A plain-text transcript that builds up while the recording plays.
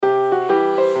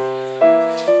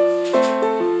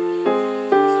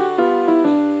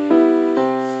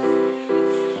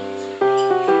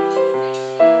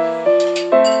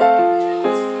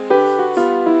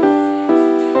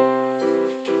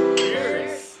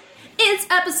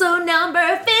episode number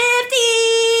 50!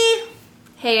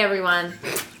 Hey everyone,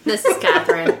 this is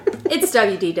Catherine. It's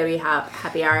WDW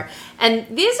Happy Hour. And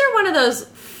these are one of those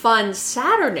fun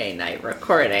Saturday night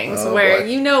recordings where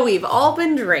you know we've all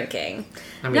been drinking.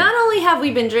 Not only have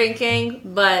we been drinking,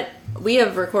 but we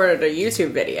have recorded a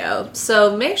YouTube video.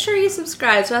 So make sure you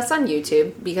subscribe to us on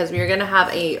YouTube because we are going to have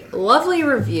a lovely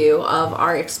review of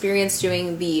our experience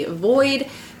doing the Void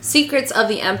Secrets of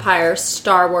the Empire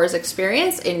Star Wars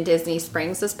experience in Disney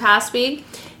Springs this past week.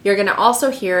 You're going to also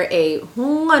hear a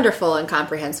wonderful and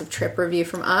comprehensive trip review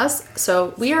from us.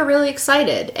 So we are really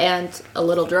excited and a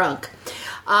little drunk.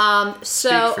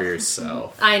 Speak for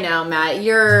yourself. I know, Matt.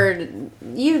 You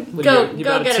go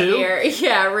get a beer.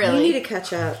 Yeah, really. You need to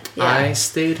catch up. Yeah. I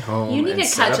stayed home. You need and to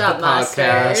set catch up up, the Mustard.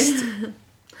 podcast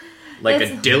like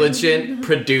a diligent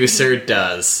producer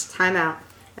does. Time out.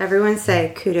 Everyone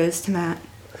say kudos to Matt.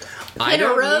 I Put a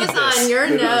don't rose need this. on your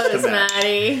Kudos nose, to Matt.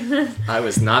 Maddie. I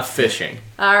was not fishing.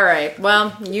 All right.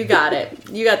 Well, you got it.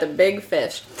 You got the big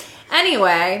fish.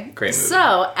 Anyway, Great movie.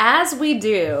 So as we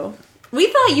do, we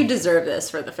thought you deserved this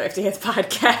for the 50th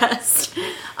podcast.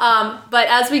 But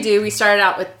as we do, we started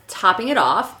out with topping it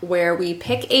off, where we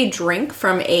pick a drink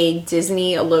from a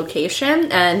Disney location,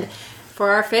 and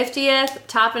for our 50th,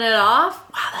 topping it off.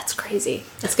 Wow, that's crazy.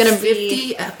 It's going to be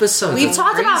 50 episodes. We've That's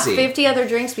talked about crazy. 50 other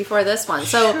drinks before this one.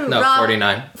 So No, Rob,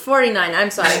 49. 49,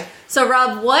 I'm sorry. So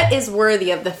Rob, what is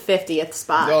worthy of the 50th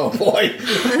spot? Oh boy.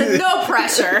 No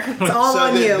pressure. It's all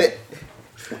on you.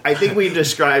 I think we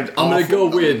described. I'm going to go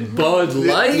with Bud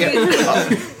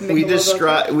Light.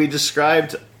 We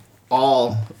described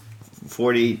all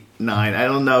 49. I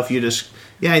don't know if you just.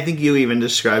 Yeah, I think you even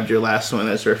described your last one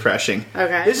as refreshing.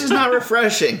 Okay. This is not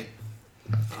refreshing.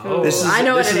 This is, I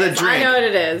know what this it is a is. drink. I know what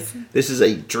it is. This is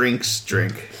a drinks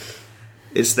drink.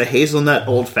 It's the hazelnut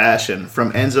old fashioned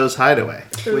from Enzo's Hideaway,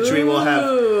 which we will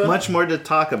have much more to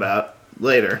talk about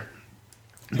later.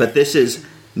 But this is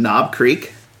Knob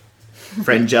Creek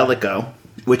Frangelico,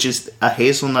 which is a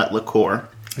hazelnut liqueur.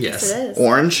 Yes. It is.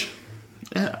 Orange.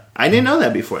 Yeah, I didn't know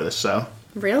that before this. So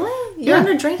Really? You're on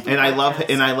a drink. and I love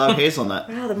hazelnut.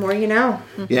 Wow, the more you know.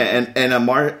 Yeah, and a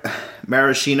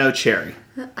maraschino cherry.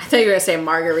 I thought you were going to say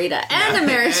margarita and a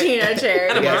maraschino cherry.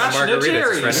 Yes,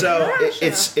 Margarita. So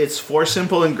it's 4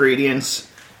 simple ingredients.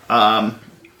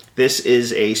 This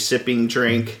is a sipping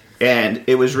drink, and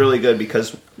it was really good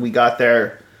because we got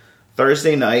there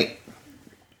Thursday night.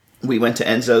 We went to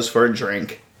Enzo's for a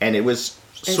drink, and it was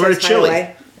sort of Enzo's chilly.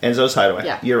 Hideaway. Enzo's Hideaway.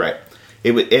 Yeah. You're right.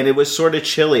 It was sort of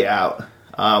chilly out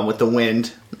with the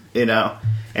wind,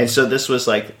 and so this was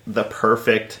like the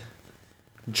perfect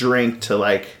drink to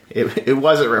like. It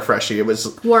wasn't refreshing. It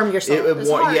was Warm yourself. It was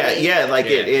hearty.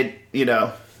 it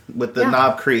with the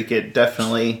Knob Creek, it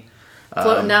definitely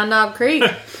Floating down Knob Creek.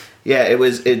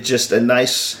 it just a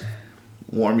nice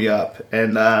warm you up,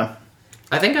 and I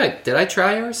think did I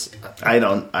try yours? I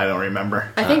don't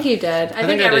remember. I think you did. I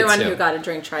think I did everyone too. who got a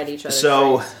drink tried each other's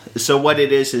So drinks. what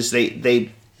it is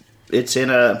it's in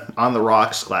a on the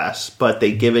rocks glass, but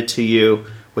they give it to you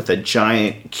with a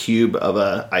giant cube of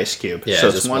a ice cube. Yeah, so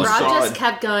it's just one one. Rob solid. just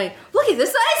kept going, look at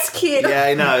this ice cube. Yeah,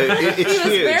 I know. It's He was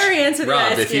huge. very into the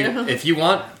Rob, ice cube. if you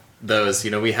want those,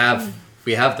 we have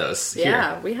those here.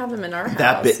 Yeah, we have them in our house.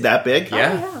 That big?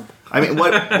 Yeah. Yeah. I mean,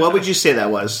 what would you say that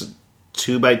was?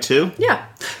 2 by 2? Yeah.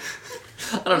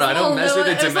 I don't know. I don't measure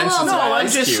the It was a dimensions little- of No, I'm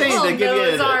ice just cubes. saying Well, to give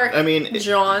those you. are- I mean,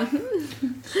 John.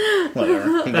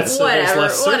 whatever. That's so there's Whatever,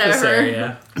 less surface whatever.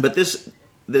 area. But this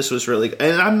was really,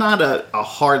 and I'm not a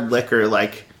hard liquor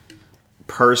like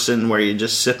person where you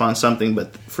just sip on something,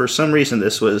 but for some reason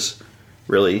this was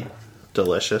really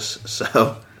delicious.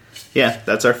 So yeah,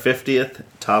 that's our 50th,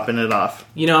 topping it off.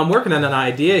 I'm working on an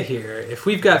idea here. If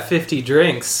we've got 50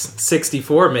 drinks,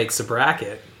 64 makes a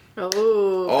bracket.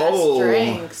 Oh, that's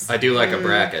drinks. I do like a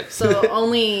bracket. So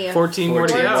only 14 more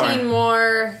to go. 14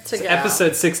 more to go.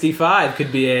 Episode 65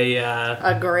 could be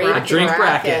A great A drink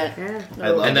bracket. Yeah. I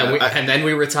love And then that. and then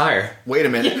we retire. Wait a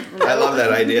minute. I love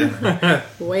that idea.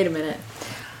 Wait a minute.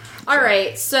 All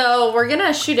right, so we're going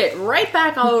to shoot it right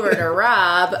back over to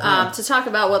Rob to talk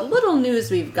about what little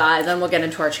news we've got, then we'll get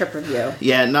into our trip review.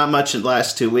 Yeah, not much in the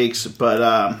last 2 weeks, but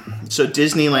so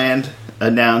Disneyland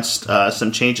announced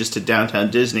some changes to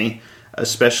Downtown Disney,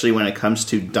 especially when it comes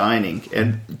to dining.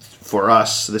 And for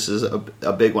us, this is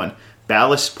a big one.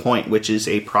 Ballast Point, which is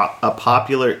a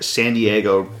popular San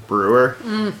Diego brewer,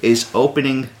 is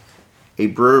opening a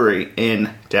brewery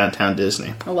in Downtown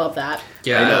Disney. I love that.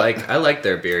 Yeah, I I like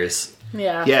their beers.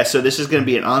 Yeah. Yeah, so this is going to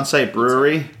be an on-site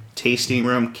brewery, tasting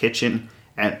room, kitchen,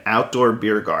 and outdoor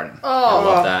beer garden. Oh, I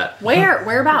love that.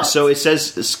 whereabouts? So it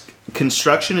says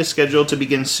construction is scheduled to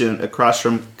begin soon across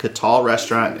from Catal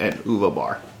Restaurant and Uva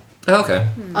Bar. Okay.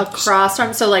 Across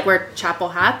from, so like where Chapel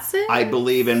Hats is? I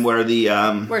believe in where the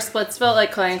Where Splitsville,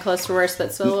 like close to where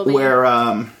Splitsville will be? where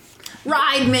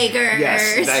Ride Makers!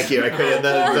 yes, thank you. I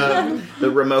couldn't the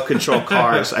remote control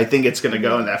cars. I think it's going to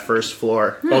go in that first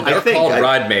floor. Well, they're I think called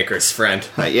ride makers, friend.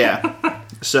 Yeah.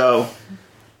 So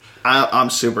I'm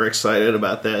super excited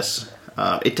about this.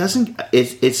 It doesn't.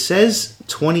 It says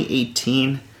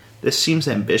 2018. This seems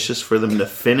ambitious for them to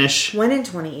finish. When in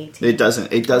 2018? It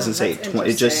doesn't. It doesn't say that's 20.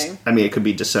 It just. interesting. I mean, it could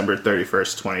be December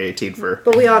 31st, 2018. For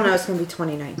But we all know it's going to be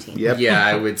 2019. yep. Yeah,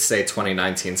 I would say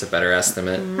 2019 is a better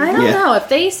estimate. I don't Yeah. know. If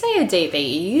they say a date, they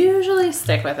usually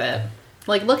stick with it.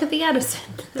 Like, look at the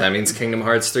Edison. That means Kingdom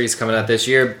Hearts 3 is coming out this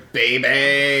year,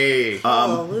 baby.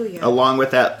 Hallelujah. Along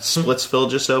with that, Splitsville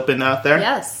just opened out there.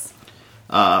 Yes.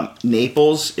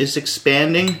 Naples is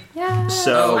expanding. Yeah.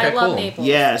 So- I Okay, love cool. Naples.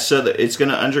 Yeah, so it's going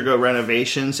to undergo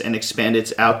renovations and expand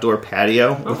its outdoor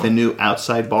patio with a new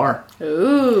outside bar.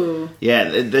 Ooh. Yeah,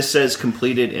 this says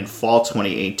completed in fall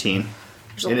 2018.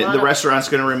 There's a And lot the of- restaurant's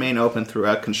going to remain open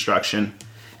throughout construction.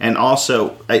 And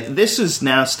also, this was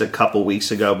announced a couple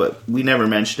weeks ago, but we never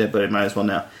mentioned it, but it might as well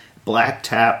now. Black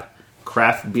Tap,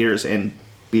 craft beers and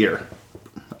beer.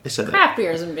 I said that. Craft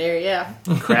beers and beer, yeah.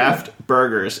 Craft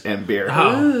burgers and beer.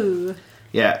 Oh. Ooh.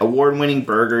 Yeah, award-winning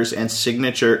burgers and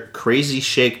signature Crazy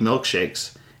Shake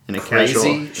milkshakes in a casual.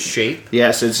 Crazy shape?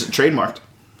 Yes, it's trademarked.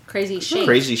 Crazy shake.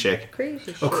 Crazy Shake.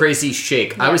 Crazy Oh, crazy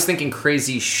shake. I was thinking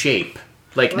crazy shape.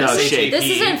 Like, No, SHAP. shape. This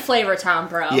isn't Flavor Town,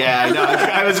 bro. Yeah, I know.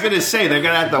 I was going to say they're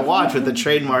going to have to watch with the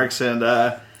trademarks and,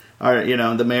 the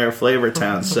mayor of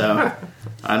Flavortown. So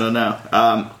I don't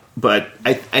know. But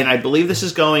I believe this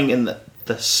is going in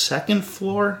the second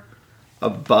floor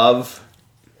above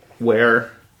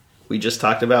where we just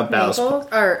talked about Bow's. Naples?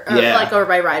 Or Yeah. like over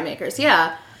by Ride Makers.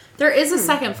 Yeah. There is a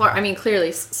second floor. I mean,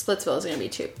 clearly Splitsville is going to be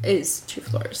two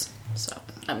floors. So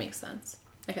that makes sense,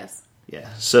 I guess. Yeah.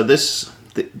 So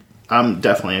I'm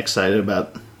definitely excited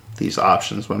about these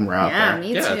options when we're out Yeah, there.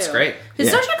 me Yeah, too. that's great.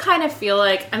 Because Yeah. don't you kind of feel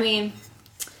like,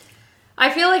 I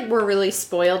feel like we're really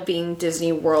spoiled being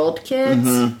Disney World kids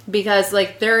Mm-hmm. because,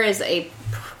 like, there is a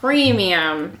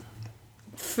premium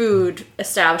food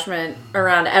establishment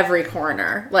around every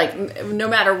corner. Like, no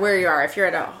matter where you are, if you're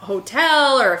at a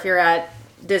hotel or if you're at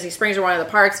Disney Springs or one of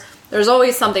the parks, there's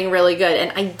always something really good.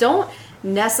 And I don't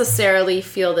necessarily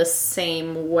feel the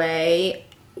same way,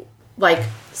 like,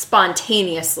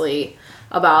 spontaneously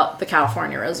about the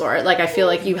California resort. Like, I feel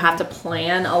like you have to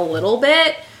plan a little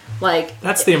bit. Like,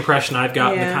 That's the impression I've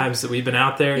gotten the Yeah. times that we've been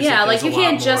out there. is yeah, that like there's you a lot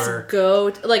can't just more- go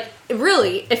to, like,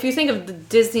 really, if you think of the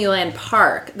Disneyland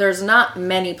park, there's not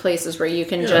many places where you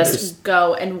can there's- just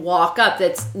go and walk up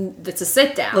that's a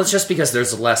sit down. Well, it's just because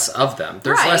there's less of them.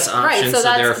 There's less options, right. So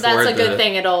therefore that's a good the-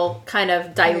 thing. It'll kind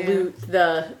of dilute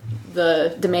the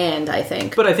demand, I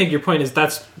think. But I think your point is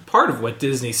that's part of what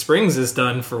Disney Springs has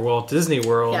done for Walt Disney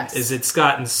World. Yes. Is it's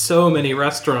gotten so many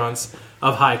restaurants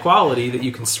of high quality that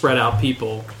you can spread out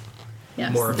people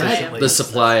Yes. more efficiently. The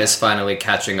supply is finally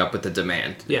catching up with the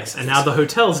demand. Yes, and now the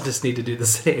hotels just need to do the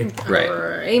same. Right.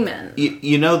 Amen.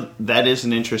 You know, that is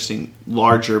an interesting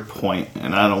larger point,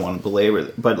 and I don't want to belabor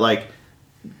it, but like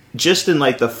just in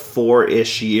like the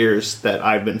 4-ish years that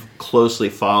I've been closely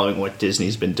following what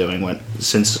Disney's been doing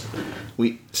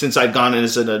since I've gone in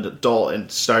as an adult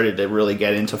and started to really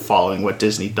get into following what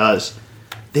Disney does,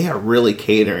 they are really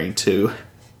catering to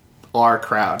our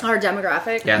crowd. Our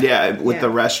demographic. Yeah. Yeah, with Yeah. the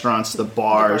restaurants, the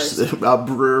bars, a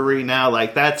brewery now,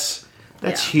 like that's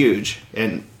Yeah. huge,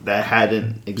 and that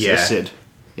hadn't existed,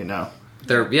 you know.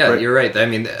 Right. Right. You're right. I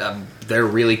mean, they're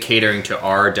really catering to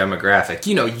our demographic.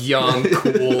 You know, young,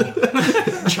 cool.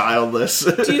 Childless.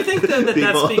 Do you think then that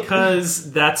People. that's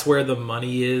because that's where the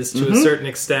money is to a certain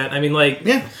extent? I mean, like,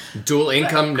 Yeah. Dual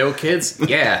income, no kids.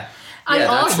 Yeah. I Yeah,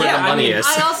 that's also, where the I money mean, is.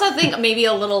 I also think maybe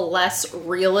a little less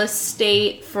real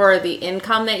estate for the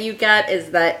income that you get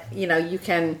is that, you know, you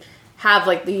can have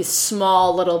like these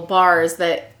small little bars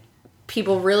that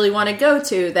people really want to go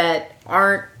to that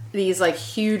aren't these like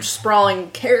huge sprawling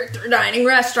character dining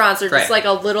restaurants or just Right. like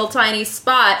a little tiny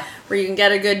spot where you can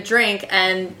get a good drink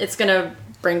and it's going to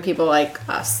bring people like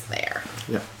us there.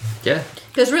 Yeah. Yeah.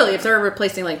 Because really, if they're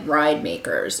replacing like Ride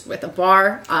Makers with a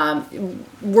bar,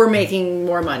 we're making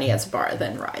more money as a bar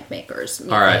than Ride Makers.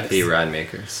 R.I.P. Ride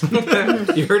Makers.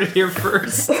 you heard it here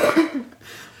first.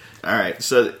 All right.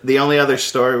 So the only other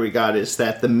story we got is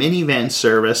that the minivan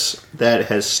service that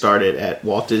has started at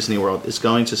Walt Disney World is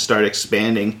going to start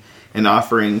expanding and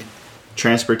offering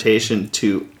transportation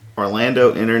to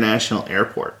Orlando International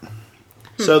Airport.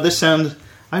 So this sounds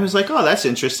I was like, oh, that's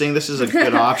interesting. This is a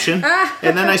good option.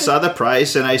 And then I saw the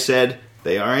price and I said,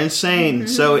 they are insane.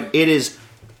 So it is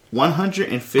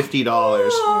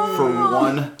 $150 for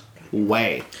one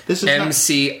way. This is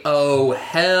MCO,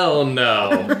 hell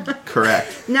no.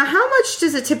 correct. Now, how much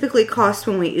does it typically cost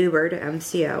when we Uber to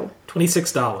MCO?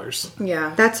 $26.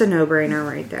 Yeah. That's a no-brainer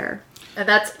right there. And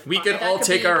that's We could that all could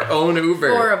take be our own Uber.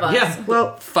 4 of us. Yeah.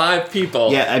 Well, 5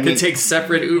 people. Yeah, I mean- could take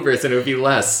separate Ubers and it would be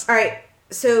less. all right.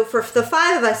 So for the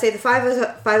 5 of us, say the five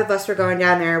of us were going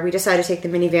down there. We decided to take the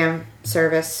minivan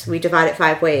service. We divide it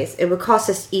 5 ways. It would cost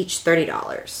us each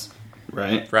 $30,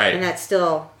 Right? Right. and that's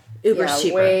still Uber's Yeah,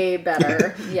 cheaper. way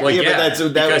better. Yeah. Well, Yeah, Yeah, but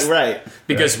that was because- right.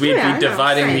 Because we'd Yeah, I be know,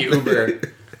 dividing the same. Uber.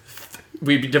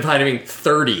 We'd be dividing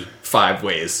 35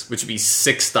 ways, which would be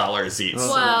 $6 each.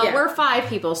 Well, Yeah. we're 5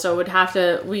 people, so we'd have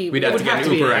to. We'd have to get have an to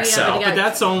be- Uber yeah, XL. but But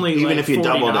that's only Even like if you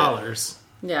doubled it. $40.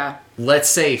 Yeah. Let's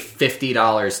say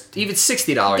 $50, even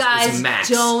 $60 Guys, is max.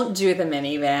 don't do the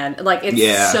minivan. Like, it's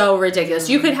Yeah. so ridiculous.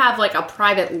 You could have, like, a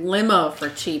private limo for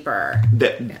cheaper.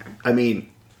 I mean,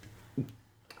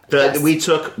 Yes. we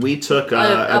took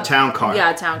a town car.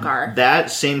 Yeah, a town car.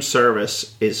 That same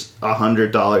service is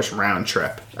 $100 round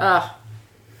trip, Ugh,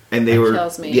 and they were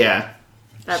kills me. yeah.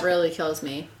 that really kills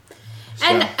me. So-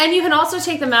 And you can also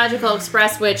take the Magical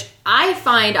Express, which I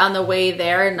find on the way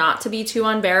there not to be too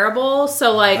unbearable.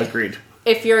 So, like, Agreed.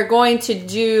 if you're going to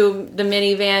do the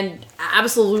minivan,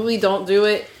 absolutely don't do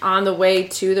it on the way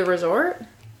to the resort.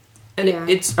 And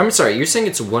Yeah. I'm sorry, you're saying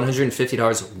it's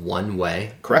 $150 one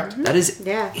way? Correct. That is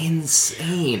Yeah.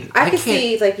 insane. I could can't-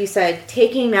 see, like you said,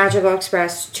 taking Magical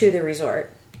Express to the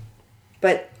resort.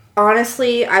 But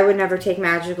honestly, I would never take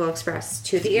Magical Express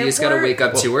to the airport. You just gotta wake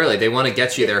up too early. They want to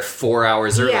get you there 4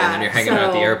 hours early, Yeah, and then you're hanging out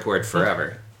at the so- airport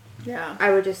forever. Yeah.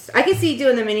 I could see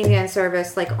doing the minivan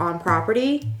service, like, on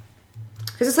property.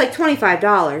 Because it's like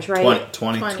 $25, right?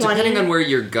 20. 20. Depending on where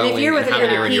you're And going if you're and with a how group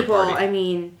many are of in your people, party. I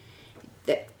mean,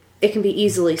 it can be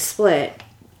easily split.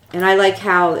 And I like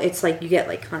how it's like you get,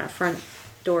 like, kind of front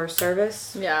door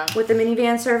service. Yeah. With the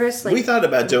minivan service. Like, We thought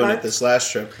about doing it parts. this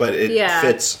last trip, but it Yeah.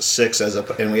 fits 6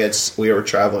 and we were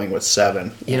traveling with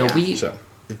 7. You know, So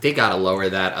they gotta lower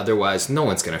that. Otherwise, no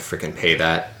one's gonna freaking pay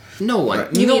that. No one.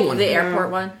 Right. You no mean one. the airport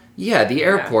one? Yeah, the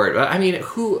airport. I mean,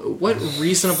 what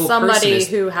reasonable person Somebody is...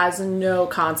 who has no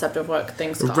concept of what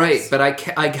things cost. Right, but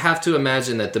I have to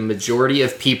imagine that the majority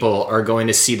of people are going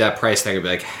to see that price tag and be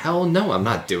like, hell no, I'm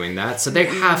not doing that. So they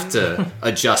have to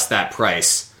adjust that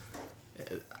price.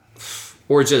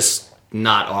 Or just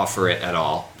not offer it at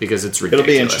all, because it's it'll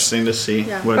ridiculous. be interesting to see.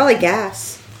 Yeah. What, Probably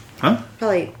gas. huh?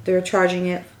 Probably they're charging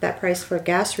it that price for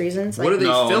gas reasons. What are they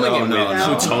No, filling no, it with? no, no.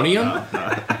 Plutonium?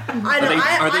 I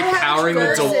know, Are they have powering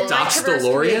the Traverse, and my Dodge Traverse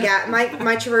can be a DeLorean?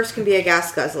 my Traverse can be a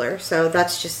gas guzzler, so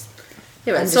that's just.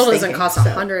 Yeah, but I'm it still just doesn't thinking, cost so.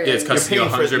 100. Yeah, it's costing you You're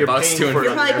paying for- you're $100 paying to for- and You're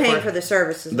from probably the paying airport. for the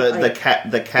services.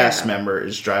 The cast yeah. member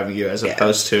is driving you as Yeah.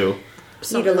 opposed to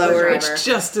Need to lower it. driver.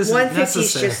 Just isn't 150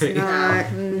 is just necessary.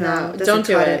 not. No, doesn't don't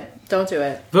do cut it. Don't do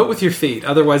it. Vote with your feet,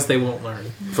 otherwise they won't learn.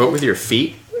 Vote with your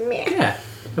feet? Yeah,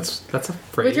 that's a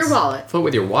phrase. With your wallet Vote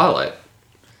with your wallet.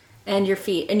 and your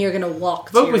feet, and you're gonna walk.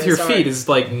 to Vote with your resort. feet is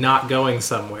like not going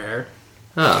somewhere.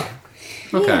 Oh.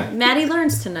 Okay. Yeah, Maddie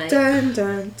learns tonight. Dun,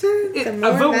 dun, dun, the A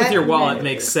more vote with your Matt wallet knows.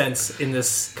 makes sense in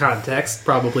this context,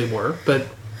 probably more, but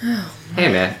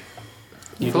Hey, man.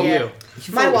 you Yeah. do.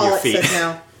 You My vote with your wallet feet. says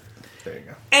no. there you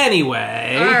go.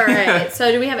 Anyway, All right.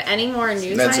 So, do we have any more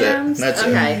news That's items? it. That's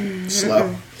okay. it.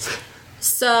 Slow.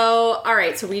 So, all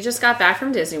right. So we just got back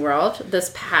from Disney World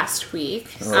this past week.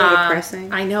 So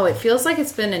depressing. I know it feels like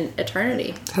it's been an eternity.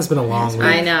 it has been a long week.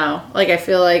 I know. Like, I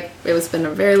feel like it was been a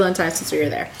very long time since we were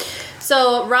there.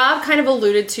 So, Rob kind of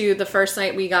alluded to the first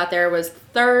night we got there was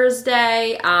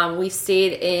Thursday. We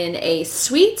stayed in a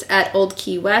suite at Old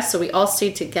Key West, so we all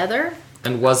stayed together.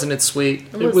 And wasn't it sweet?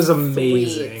 It was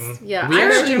amazing. Sweet. Yeah, We I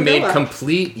actually really made love-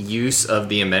 complete use of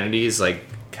the amenities. Like,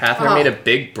 Catherine Oh. made a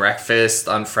big breakfast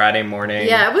on Friday morning.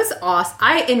 Yeah, it was awesome.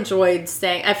 I enjoyed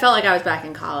staying. I felt like I was back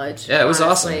in college. Yeah, it was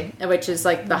honestly, which is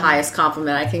like the highest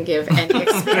compliment I can give any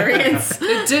experience.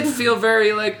 It did feel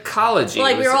very, like, college-y.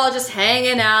 Like It we was- were all just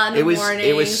hanging out in the morning.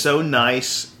 It was so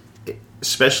nice,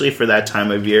 especially for that time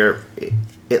of year.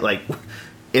 It like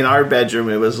in our bedroom,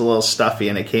 it was a little stuffy,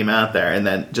 and it came out there, and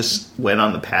then just went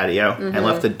on the patio and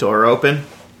left the door open,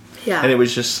 yeah. and it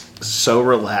was just so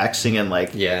relaxing and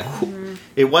like Yeah.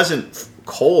 it wasn't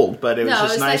cold, but it was no, just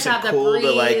it was nice nice and to have cool the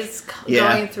to like breeze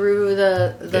going through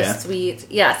the Yeah. suite.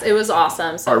 Yes, it was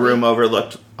awesome. So Our room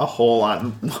overlooked a whole lot.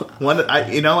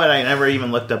 You know what? I never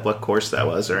even looked up what course that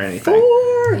was or anything.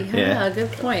 Yeah, Yeah.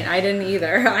 good point. I didn't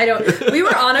either. I don't. We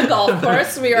were on a golf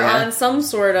course. We were Yeah. on some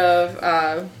sort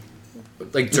of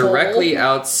like directly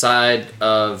outside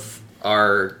of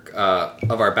our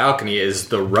balcony is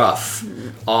the rough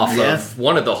off of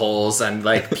one of the holes, and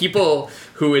like people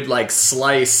who would like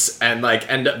slice and like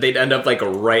they'd end up like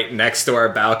right next to our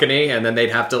balcony, and then they'd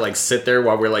have to like sit there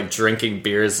while we're like drinking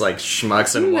beers like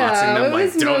schmucks and watching them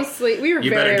like, we were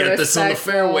you better get this on the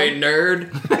fairway,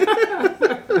 nerd.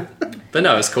 But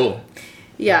no, it's cool.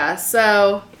 Yeah,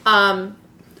 so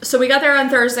we got there on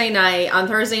Thursday night. On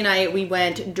Thursday night, we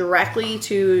went directly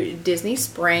to Disney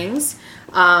Springs.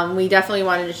 We definitely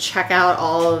wanted to check out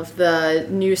all of the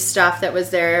new stuff that was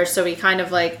there, so we kind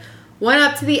of like went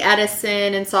up to the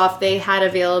Edison and saw if they had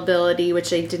availability, which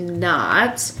they did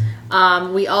not.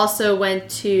 We also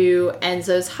went to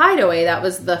Enzo's Hideaway. That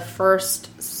was the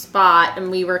first spot,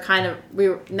 and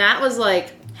Nat was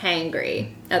like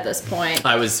hangry at this point.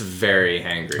 I was very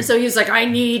hangry. So he was like, I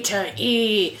need to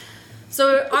eat.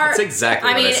 So that's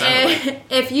exactly what I sounded like.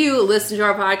 If you listen to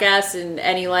our podcast in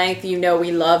any length, you know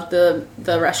we love the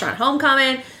restaurant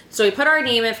Homecoming. So we put our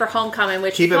name in for Homecoming,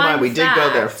 which keep in mind we did go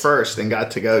there first and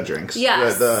got to-go drinks.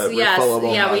 Yes,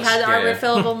 refillable mugs. We had our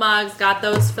refillable mugs, got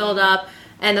those filled up.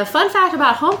 And the fun fact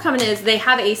about Homecoming is they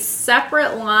have a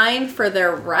separate line for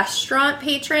their restaurant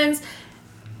patrons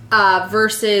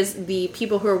versus the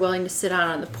people who are willing to sit out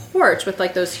on the porch with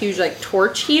like those huge like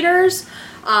torch heaters.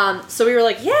 So we were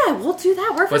like, yeah, we'll do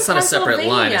that. We're from it's not a separate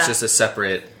Pennsylvania. line. It's just a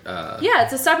separate... yeah,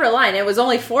 it's a separate line. It was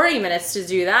only 40 minutes to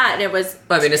do that, and it was...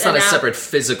 I mean, it's not a separate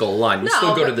physical line. You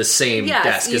still go to the same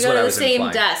desk, is what I was implying. you go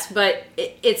to the same desk, but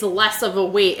it's less of a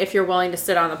wait if you're willing to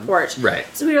sit on the porch. Right.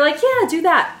 So we were like, yeah, do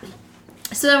that.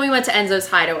 So then we went to Enzo's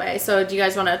Hideaway. So do you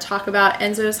guys want to talk about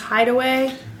Enzo's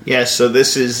Hideaway? Yeah, so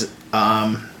this is...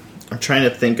 I'm trying to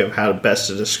think of how best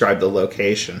to describe the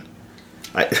location.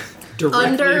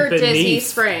 Under Disney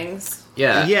Springs.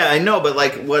 Yeah. Yeah, I know, but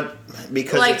like what...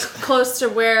 Because like it's close to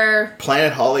where...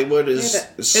 Planet Hollywood is sort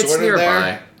it's of nearby.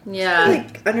 there. Yeah.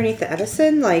 Like underneath the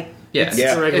Edison, like Yeah,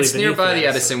 Yeah. it's nearby the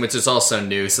Edison, which is also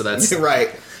new, so that's... Right.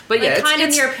 But yeah, like kind of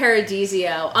it's near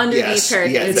Paradiso. Underneath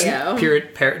Paradiso. Pure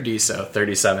Paradiso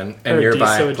 37, and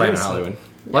nearby Paradiso Planet adjacent. Hollywood.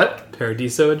 What?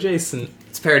 Paradiso adjacent.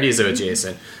 It's Paradiso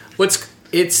adjacent.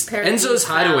 Enzo's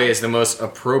Hideaway is the most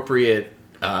appropriate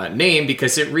name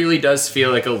because it really does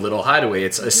feel like a little hideaway.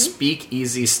 It's a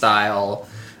speakeasy style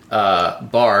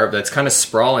bar that's kind of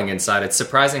sprawling inside. It's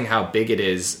surprising how big it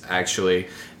is, actually.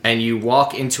 And you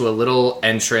walk into a little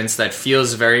entrance that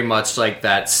feels very much like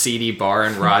that seedy bar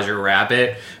in Roger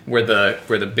Rabbit, where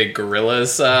the big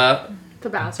gorilla's The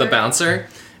bouncer.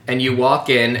 And you walk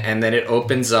in, and then it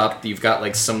opens up. You've got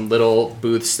like some little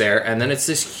booths there, and then it's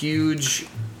this huge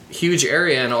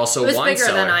area, and also It was wine bigger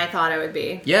cellar. than I thought it would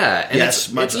be. Yeah, and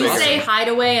Yes, much it's You bigger. say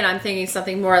Hideaway, and I'm thinking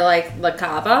something more like La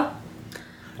Cava,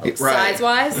 Right.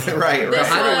 size-wise. Right, right.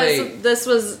 Hideaway- This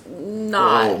was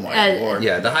not. Oh, my Lord.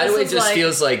 Yeah, the Hideaway This is just like-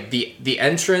 feels like the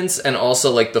entrance and also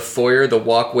like the foyer, the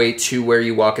walkway to where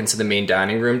you walk into the main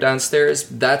dining room downstairs.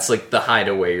 That's like the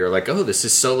Hideaway. You're like, oh, this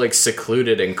is so like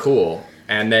secluded and cool.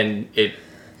 And then it...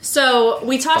 So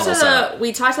we talked Funnels to out.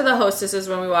 the hostesses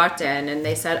when we walked in, and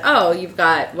they said, "Oh, you've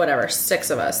got whatever 6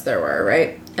 of us there were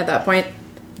right at that point."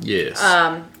 Yes.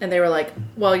 And they were like,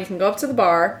 "Well, you can go up to the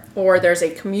bar, or there's a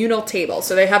communal table."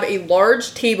 So they have a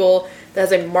large table that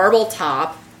has a marble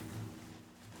top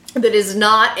that is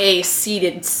not a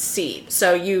seated seat.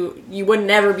 So you would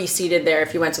never be seated there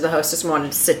if you went to the hostess and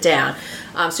wanted to sit down.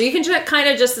 So you can kind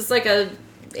of just it's like a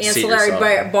ancillary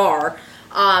yourself. bar.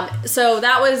 So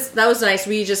that was nice.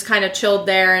 We just kind of chilled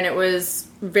there, and it was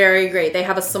very great. They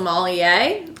have a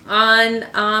sommelier on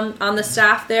the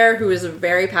staff there who is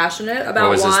very passionate about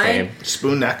what was wine. his name?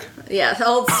 Spoon neck. Yeah,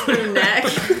 old Spoon Neck.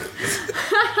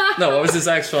 No, what was his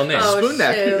actual name? Oh, Spoon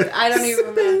Neck. shoot. I don't even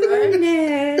remember.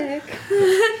 Nick.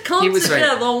 Come He was right.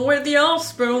 together with your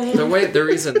spoon. The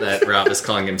reason that Rob is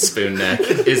calling him Spoon Neck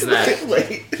is that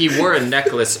Wait. he wore a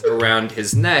necklace around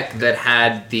his neck that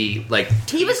had the like.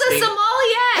 He was a tasting- sommelier.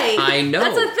 I know.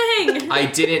 That's a thing. I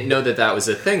didn't know that was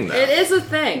a thing though. It is a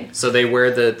thing. So they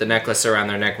wear the necklace around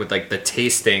their neck with like the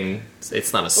tasting.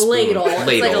 It's not a spoon, Ladle. It's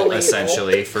like a ladle.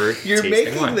 essentially for You're tasting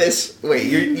making wine. this. Wait,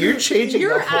 you're changing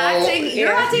You're the whole. acting.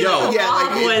 You're acting Yo. like Yeah,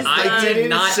 Rob like was. I did didn't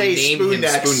not say name spoon him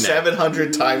neck Spoon Neck.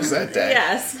 700 times that day.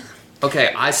 Yes.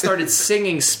 Okay, I started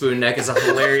singing Spoon Neck as a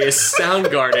hilarious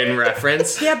Soundgarden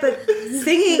reference. Yeah, but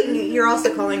singing, you're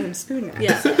also calling him Spoon Neck.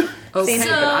 Yeah. Okay, but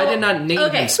I did not name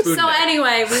Okay. him Spoon So Neck.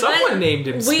 anyway, we Someone went. named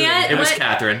him We Spoon. had- It was went-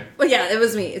 Catherine. Well, yeah, it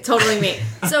was me. Totally me.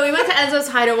 So we went to Enzo's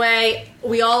Hideaway.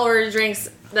 We all ordered drinks.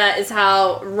 That is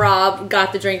how Rob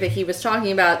got the drink that he was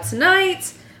talking about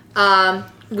tonight.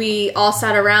 We all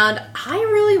sat around. I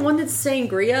really wanted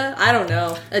sangria. I don't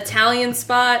know. Italian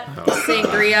spot.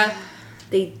 Sangria.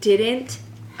 they didn't.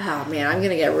 Oh man, I'm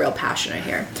gonna get real passionate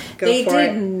here. Go They for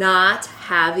did it. not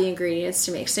have the ingredients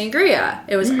to make sangria.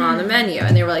 It was on the menu,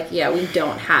 and they were like, "Yeah, we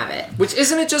don't have it." Which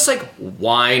isn't it just like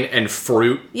wine and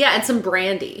fruit? Yeah, and some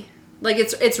brandy. Like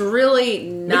it's really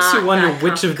not. Makes you wonder that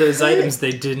which of those Could- items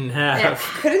they didn't have.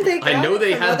 Couldn't they? I know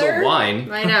they had the wine.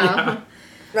 I know.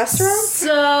 Restaurants.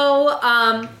 So,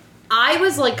 I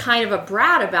was like kind of a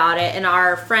brat about it, and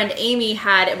our friend Amy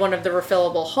had one of the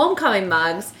refillable homecoming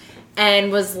mugs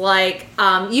and was like,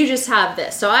 you just have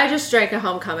this. So I just drank a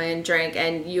homecoming drink,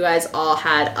 and you guys all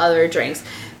had other drinks.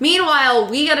 Meanwhile,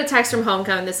 we got a text from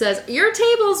homecoming that says, your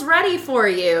table's ready for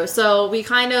you. So we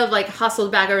kind of like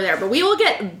hustled back over there. But we will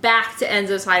get back to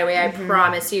Enzo's Hideaway. I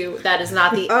promise you that is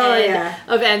not the end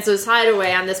of Enzo's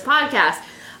Hideaway on this podcast.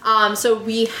 So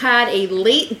we had a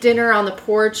late dinner on the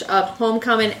porch of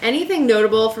homecoming. Anything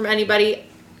notable from anybody?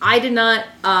 I did not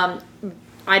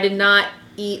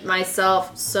eat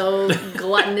myself so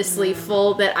gluttonously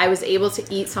full that I was able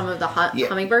to eat some of the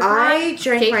hummingbird pie. I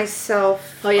drank cake.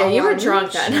 myself. Oh yeah, a you were lot of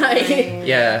drunk that night. moonshine.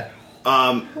 Yeah.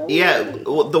 Yeah,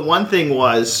 well, the one thing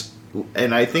was,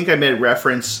 and I think I made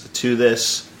reference to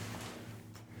this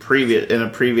in a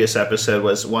previous episode,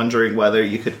 was wondering whether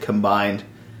you could combine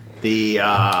the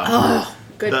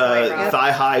Good point, Rob.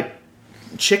 thigh-high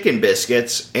chicken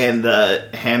biscuits and the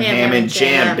ham and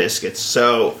jam biscuits.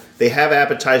 So they have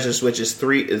appetizers, which is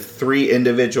three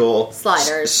individual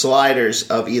sliders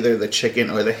of either the chicken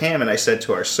or the ham. And I said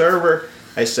to our server,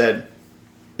 I said,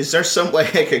 "Is there some way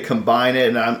I could combine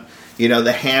it?" And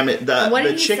the ham, What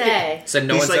did the he chicken. say? Said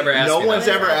no He's one's like, ever asked no me one's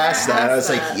that. ever asked that. I was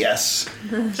that. like, yes.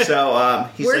 So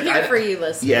he's We're like, here for you,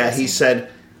 listeners. Yeah, he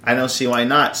said, I don't see why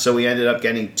not. So we ended up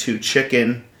getting 2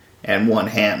 chicken and 1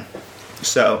 ham.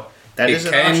 So that It is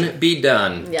an can option. be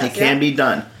done. Yes. It can be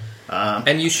done.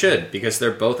 And you should, because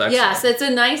they're both excellent. Yes, it's a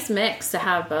nice mix to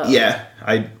have both. Yeah,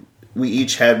 we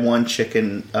each had 1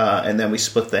 chicken, and then we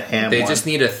split the ham. They one. just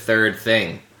need a third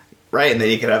thing. Right, and then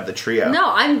you could have the trio. No,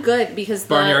 I'm good because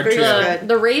Barnyard trio.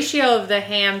 the ratio of the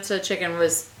ham to chicken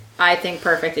was, I think,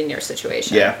 perfect in your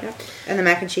situation. Yeah. Yep. And the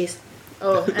mac and cheese.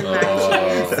 Oh, and mac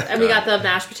and cheese. And we got the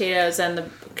mashed potatoes and the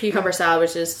cucumber salad,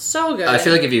 which is so good. I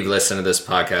feel like if you've listened to this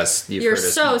podcast, You're heard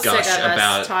us so sick gush of us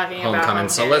about talking about homecoming.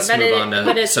 So homecoming. let's But move it- on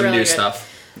but to it's some really new good. stuff.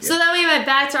 So then we went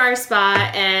back to our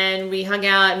spot and we hung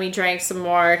out and we drank some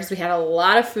more because we had a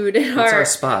lot of food in What's our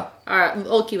spot? our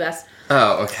Old Key West.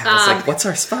 Oh, okay. I was like, what's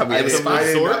our spot? We have a spot.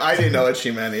 I didn't know what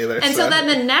she meant either. And so then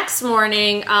the next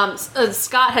morning,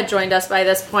 Scott had joined us by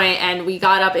this point, and we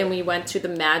got up and we went to the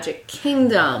Magic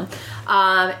Kingdom.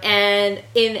 And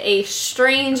in a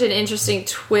strange and interesting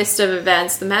twist of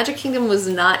events, the Magic Kingdom was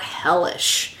not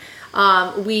hellish.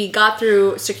 We got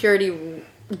through security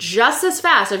just as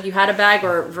fast if you had a bag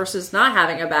or versus not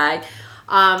having a bag.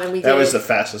 And we that did, was the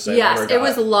fastest I yes, ever got. it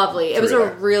was lovely. It was a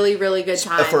there. really, really good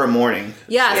time. For a morning.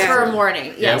 Yes, Yeah. for a morning.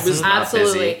 Yeah, Yes, it was not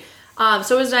absolutely. busy.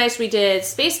 So it was nice. We did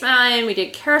Space Mountain, we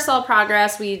did Carousel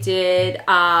Progress, we did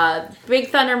Big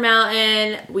Thunder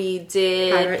Mountain, we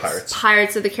did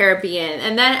Pirates of the Caribbean.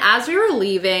 And then as we were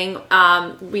leaving,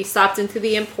 we stopped into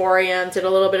the Emporium, did a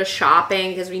little bit of shopping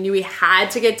because we knew we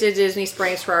had to get to Disney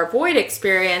Springs for our Void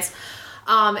experience.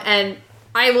 And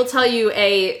I will tell you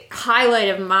a highlight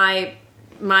of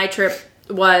my trip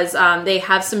was they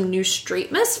have some new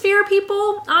Streetmosphere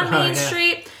people on Main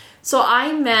Street. So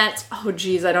I met, I don't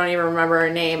even remember her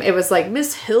name. It was like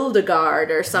Miss Hildegard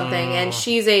or something, and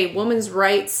she's a women's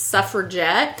rights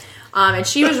suffragette. And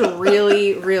she was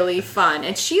really, really fun.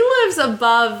 And she lives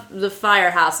above the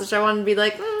firehouse, which I wanted to be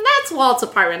like, that's Walt's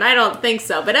apartment. I don't think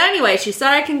so. But anyway, she said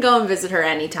I can go and visit her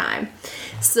anytime.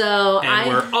 So And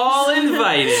we're all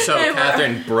invited. So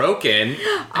Catherine broke in,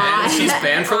 and she's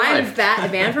banned for life.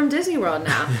 I'm banned from Disney World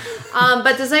now.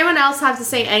 But does anyone else have to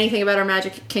say anything about our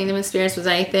Magic Kingdom experience? Was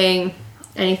anything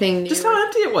new? Just how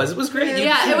empty it was. It was great. You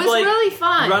Yeah, it could, was really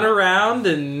fun. Run around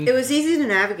and It was easy to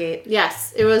navigate.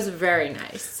 Yes, it was very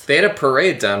nice. They had a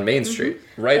parade down Main Street,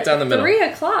 right down the middle.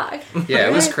 3:00. Yeah,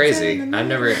 it was Right crazy. down the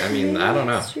I don't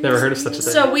know. never heard of such a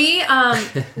thing. So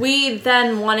we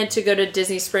then wanted to go to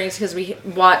Disney Springs because we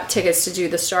bought tickets to do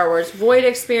the Star Wars Void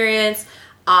experience.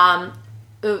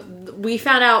 We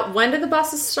found out, when did the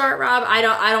buses start, Rob? I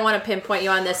don't want to pinpoint you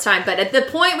on this time, but at the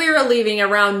point we were leaving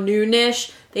around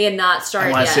noonish, they had not started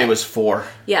I want yet. to say it was 4.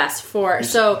 Yes, 4.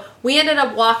 So we ended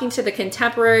up walking to the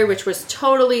Contemporary, which was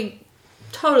totally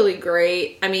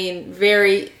great. I mean,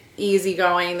 very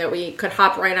easygoing that we could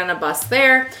hop right on a bus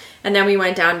there. And then we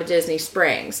went down to Disney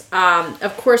Springs.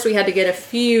 Of course, we had to get a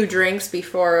few drinks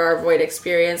before our Void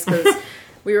experience because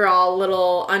we were all a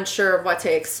little unsure of what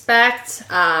to expect.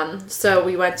 So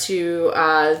we went to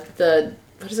the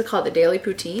what is it called? The Daily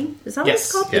Poutine? Is that Yes. what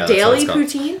it's called? Yeah, The that's what Daily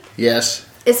it's called. Poutine? Yes.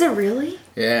 Is it really?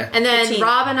 Yeah. And then Poutine.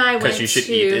 Rob and I went Because you should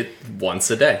to eat it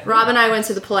once a day. Rob and I went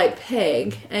to the Polite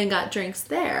Pig and got drinks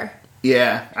there.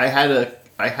 Yeah, I had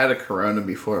a Corona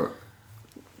before.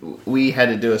 We had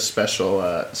to do a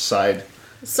special side.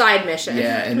 Side mission.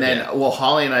 Yeah, and then Yeah.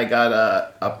 Holly and I got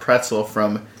a pretzel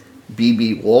from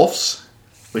BB Wolf's,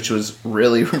 which was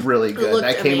really really good. looked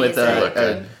That came with amazing.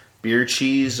 a beer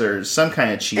cheese or some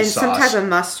kind of cheese And sauce. some type of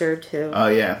mustard too. Oh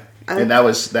yeah, and that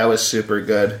was super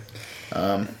good.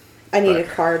 I needed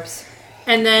carbs.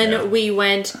 And then Yeah. we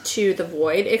went to the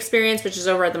Void Experience, which is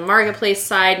over at the Marketplace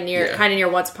side, Yeah. kind of near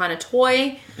Once Upon a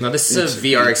Toy. No, this is a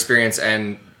VR experience,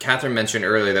 and Catherine mentioned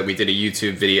earlier that we did a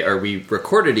YouTube video, or we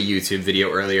recorded a YouTube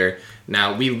video earlier.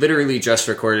 Now, we literally just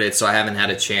recorded it, so I haven't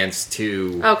had a chance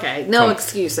to... Okay, no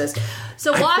excuses.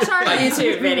 So watch our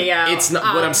YouTube video. It's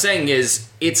not. What I'm saying is,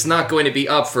 it's not going to be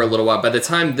up for a little while. By the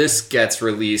time this gets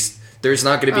released, there's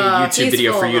not going to be a YouTube he's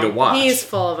video full for of you to them. watch. He's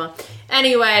full of them.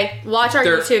 Anyway, watch our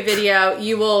There- YouTube video.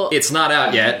 You will... It's not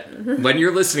out yet. When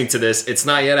you're listening to this, it's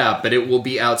not yet out, but it will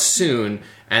be out soon,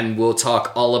 and we'll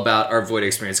talk all about our Void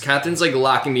experience. Catherine's like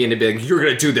locking me into being, you're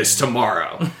going to do this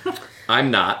tomorrow.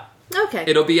 I'm not. Okay.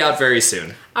 It'll be out very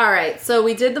soon. All right, so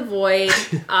we did the Void.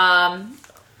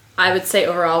 I would say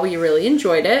overall we really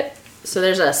enjoyed it. So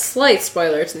there's a slight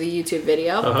spoiler to the YouTube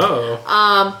video.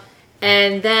 Oh.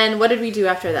 And then what did we do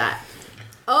after that?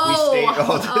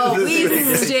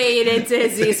 We stayed at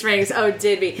Disney Springs. Oh,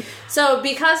 did we? So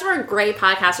because we're great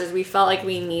podcasters, we felt like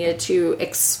we needed to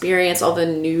experience all the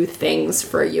new things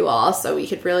for you all so we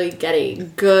could really get a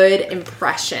good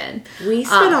impression. We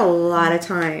spent a lot of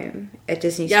time at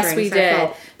Disney Yes, Springs. we I did.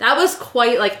 felt. That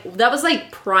was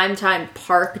like primetime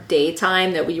park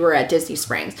daytime that we were at Disney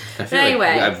Springs. I But feel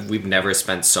anyway, like we've never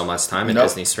spent so much time in Nope.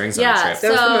 Disney Springs on a Yeah, trip.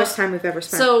 That was So- the most time we've ever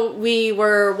spent. so we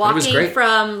were was walking great.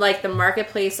 from like the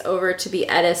Marketplace over to the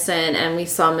Edison, and we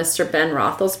saw Mr. Ben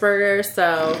Roethlisberger.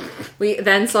 So we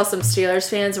then saw some Steelers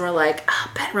fans, and we're like,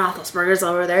 "Oh, Ben Roethlisberger's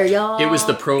over there, y'all." It was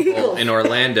the Pro Bowl Eagles. in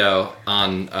Orlando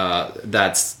on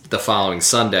that's the following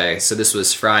Sunday. So this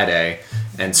was Friday,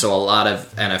 and so a lot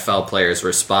of NFL players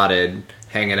were spotted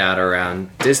hanging out around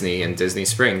Disney and Disney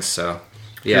Springs. So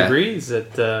yeah, Drew Brees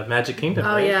at Magic Kingdom.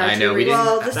 Oh right? yeah, I know Drew we Brees. didn't.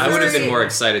 Well, the I would have been story- more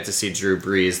excited to see Drew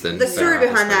Brees than the story Ben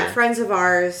behind that, Roethlisberger. friends of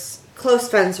ours, close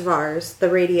friends of ours, the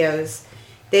Radios,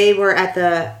 they were at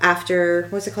the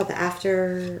what's it called? The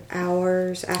after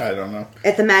hours? I don't know.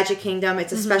 At the Magic Kingdom.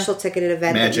 It's a Mm-hmm. special ticketed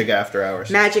event. Magic After Hours.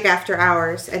 Magic After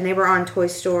Hours. And they were on Toy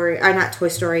Story. Not Toy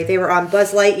Story. They were on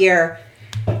Buzz Lightyear.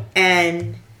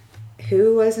 And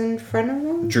who was in front of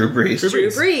them? Drew Brees. Drew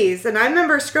Brees. And I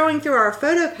remember scrolling through our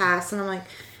photo pass, and I'm like,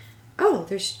 oh,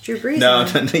 there's Drew Brees. No,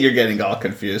 in there. you're getting all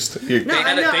confused. No, They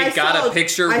I know, they I got saw- a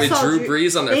picture I with saw Drew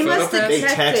Brees on their they photo must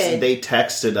have pass. They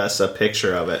texted us a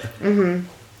picture of it.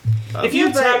 If you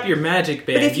Yeah, but- tap your Magic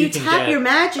Band, But if you can tap get... your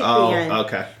Magic Oh, Band,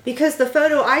 okay. because the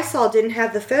photo I saw didn't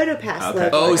have the photo pass Okay.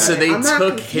 logo. Oh, on so it. they I'm not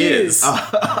took confused. his.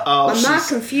 Oh, I'm not she's-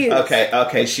 confused. Okay,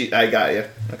 I got you.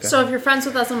 Okay. So if you're friends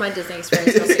with us on my Disney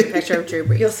Experience, you'll see a picture of Drew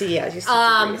Brees. You'll see, yeah. You'll see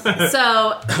Drew Brees. So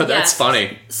Oh, that's yes.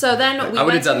 funny. So then we I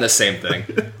would have went done the same thing.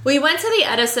 We went to the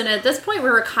Edison. At this point, we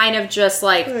were kind of just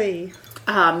like Oy.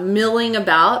 milling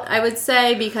about, I would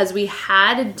say, because we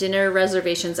had dinner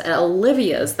reservations at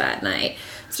Olivia's that night.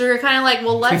 So we were kind of like,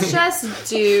 well, let's just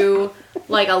do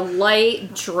like a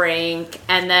light drink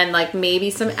and then like maybe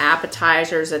some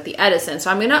appetizers at the Edison. So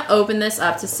I'm going to open this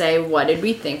up to say, what did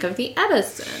we think of the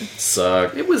Edison?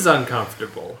 Suck. It was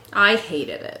uncomfortable. I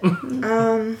hated it.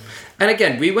 And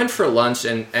again, we went for lunch,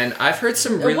 and I've heard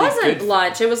some really It wasn't good.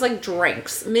 lunch. It was like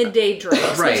drinks, midday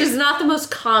drinks, Right. which is not the most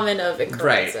common of Right.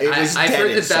 occurrences. It was I've dead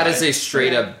heard that that is inside. a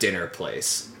straight up dinner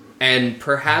place. And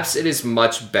perhaps it is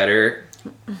much better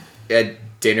at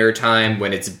dinner time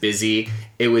when it's busy.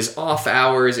 It was off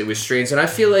hours, it was strange, and I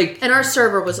feel like And our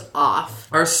server was off.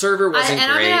 our server wasn't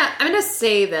great. I'm gonna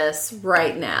say this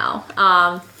right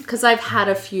now, because I've had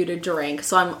a few to drink,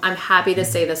 so I'm happy to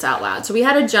say this out loud. So we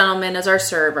had a gentleman as our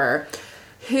server,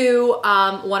 who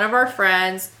one of our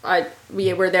friends,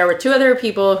 we were there with two other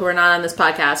people who are not on this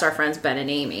podcast, our friends Ben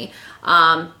and Amy.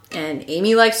 And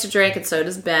Amy likes to drink, and so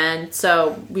does Ben.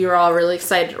 So we were all really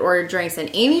excited to order drinks, and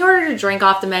Amy ordered a drink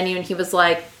off the menu, and he was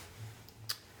like,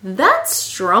 "That's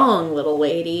strong, little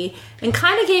lady," and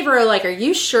kind of gave her like, "Are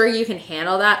you sure you can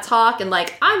handle that talk?" And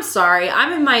like, I'm sorry,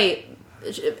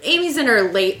 Amy's in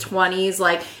her late 20s.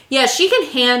 Like, yeah, she can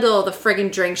handle the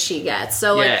friggin' drink she gets.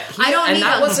 So like, I don't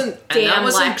need damn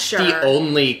lecture. The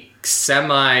only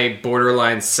semi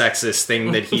borderline sexist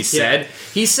thing that he said.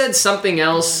 He said something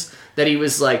else that he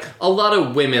was like, a lot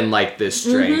of women like this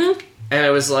drink. And I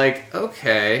was like,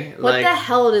 okay. What like, the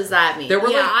hell does that mean? There were,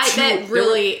 yeah, like, that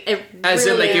really, as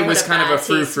in, like, it was kind of a bad taste.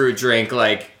 frou-frou drink,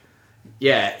 like,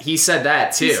 yeah, he said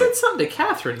that, too. He said something to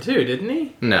Catherine, too, didn't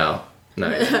he? No.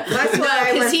 That's why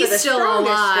I Because went he's for the still strongest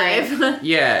alive. drink.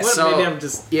 Yeah, What, so... maybe I'm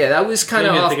just... Yeah, that was kind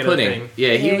of Maybe I'm thinking of the off-putting. thing.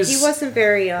 Yeah, he was... He wasn't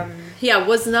very Yeah,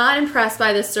 was not impressed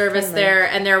by the service there,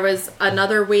 and there was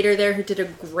another waiter there who did a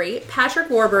great Patrick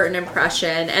Warburton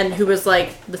impression, and who was like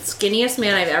the skinniest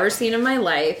man I've ever seen in my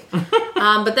life.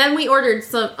 But then we ordered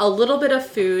a little bit of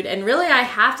food, and really, I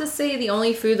have to say, the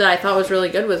only food that I thought was really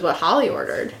good was what Holly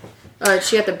ordered.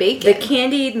 She got the bacon. the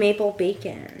candied maple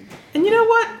bacon. And you know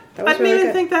what? That was I didn't really even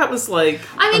good. think that was, like,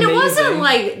 I mean, it wasn't amazing.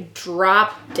 like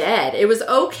drop dead. It was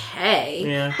okay.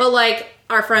 Yeah. But like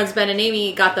our friends Ben and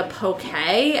Amy got the poke,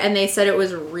 and they said it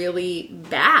was really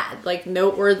bad, like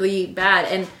noteworthy bad.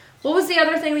 And what was the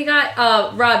other thing we got?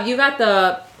 Rob, you got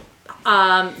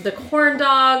the corn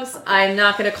dogs. I'm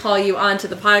not going to call you onto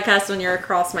the podcast when you're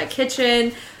across my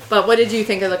kitchen. But what did you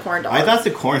think of the corn dogs? I thought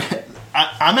the corn.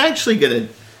 I'm actually gonna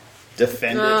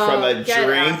defend it from a get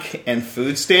drink and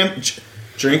food stamp.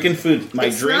 Drink and food. My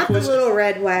It's drink not was the little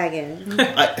red wagon.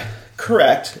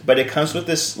 correct, but it comes with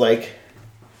this like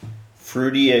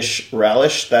fruity-ish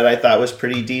relish that I thought was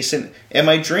pretty decent, and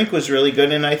my drink was really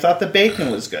good, and I thought the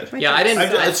bacon was good. Yeah, I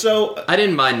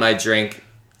didn't mind my drink.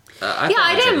 I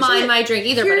thought didn't my mind my drink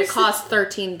either, but it Here's the- cost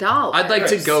 $13. I'd like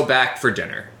to go back for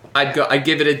dinner. I'd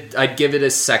give it a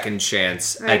second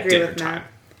chance I at agree dinner with time. Matt.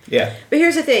 Yeah, But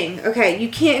here's the thing. Okay, you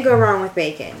can't go wrong with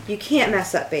bacon. You can't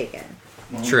mess up bacon.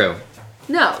 True.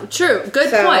 No, true.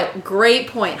 Good So- point. Great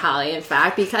point, Holly, in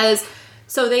fact, because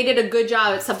so they did a good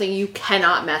job at something you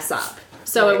cannot mess up.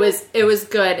 So it was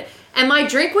good. And my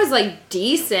drink was like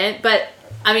decent, but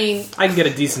I mean, I can get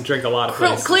a decent drink a lot of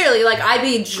places. clearly, like I'd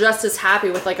be just as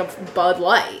happy with like a Bud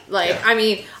Light. Like, I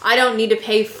mean, I don't need to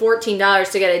pay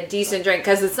 $14 to get a decent drink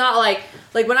because it's not like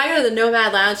when I go to the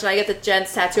Nomad Lounge and I get the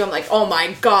Gents tattoo, I'm like, oh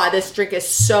my god, this drink is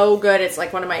so good. It's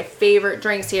like one of my favorite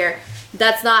drinks here.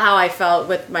 That's not how I felt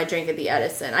with my drink at the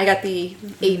Edison. I got the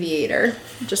Aviator,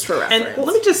 just for reference. And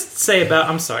let me just say about...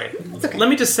 I'm sorry. Let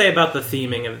me just say about the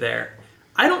theming of there.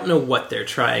 I don't know what they're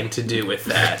trying to do with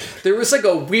that. There was like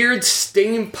a weird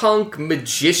steampunk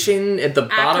magician at the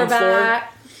bottom floor.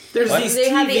 Acrobat. There's these They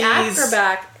TVs. had the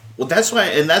Acrobat. well, that's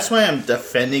why I'm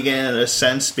defending it in a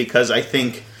sense because I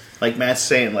think, like Matt's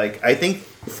saying, like I think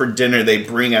for dinner they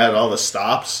bring out all the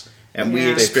stops, and we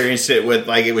Yeah. experienced it with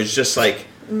like it was just like.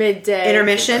 Midday.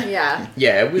 Intermission? Yeah.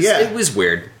 Yeah, Yeah. it was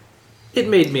weird. It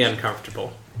made me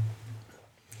uncomfortable.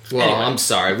 Well, Anyway. I'm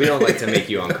sorry. We don't like to make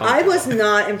you uncomfortable. I was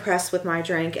not impressed with my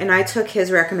drink, and I took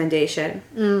his recommendation.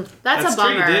 That's That's a true,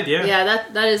 you bummer. did, yeah.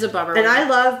 That is a bummer. And I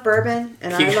love bourbon,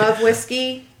 and I love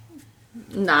whiskey.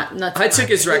 not too I took much.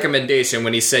 his recommendation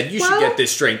when he said, you should Well- get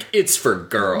this drink. It's for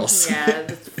girls. Yeah,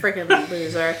 this freaking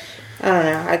loser. I don't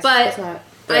know. But it's not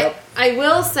I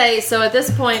will say, so at this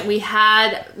point we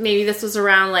had, maybe this was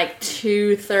around like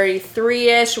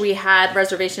 2:33ish, we had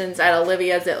reservations at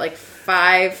Olivia's at like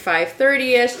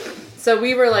 5:30ish. So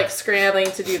we were like scrambling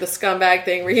to do the scumbag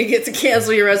thing where you get to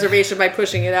cancel your reservation by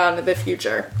pushing it out into the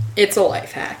future. It's a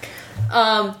life hack.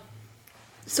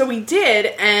 So we did,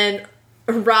 and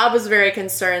Rob was very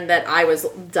concerned that I was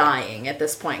dying at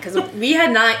this point because we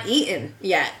had not eaten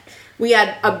yet. We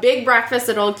had a big breakfast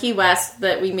at Old Key West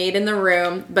that we made in the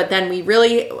room, but then we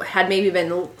really had maybe been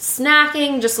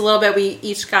snacking just a little bit. We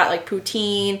each got like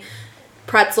poutine,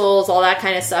 pretzels, all that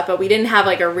kind of stuff, but we didn't have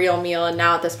like a real meal, and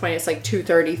now at this point it's like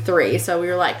 2:33, so we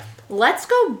were like, let's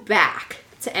go back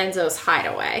to Enzo's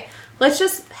Hideaway. Let's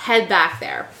just head back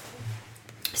there.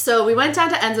 So we went down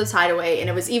to Enzo's Hideaway, and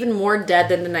it was even more dead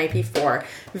than the night before.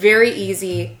 Very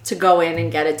easy to go in and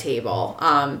get a table.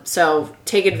 So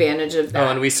take advantage of that.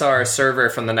 Oh, and we saw our server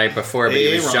from the night before, but he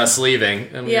Hey, was Ron. just leaving.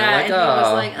 And we yeah, were like, and oh. he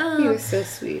was like, oh. He was so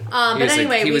sweet. But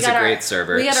anyway, he was got a our- great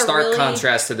server. we got a Stark really-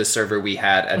 contrast to the server we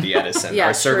had at the Edison. Yeah,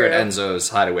 Our server true. at Enzo's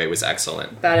Hideaway was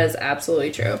excellent, That is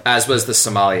absolutely true. as was the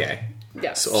sommelier.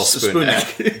 Yes. Old spoon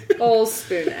neck. Old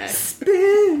spoon egg.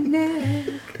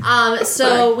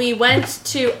 So we went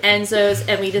to Enzo's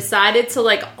and we decided to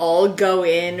like all go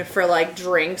in for like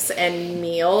drinks and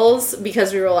meals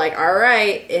because we were like, all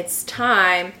right, it's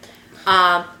time.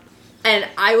 And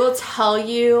I will tell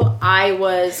you, I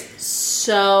was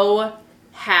so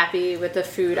happy with the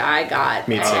food I got.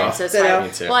 Me at too. Enzo's Ditto. Hideaway.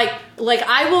 Me too. Like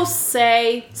I will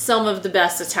say some of the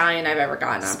best Italian I've ever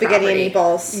gotten on Spaghetti property. and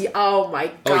meatballs. Oh my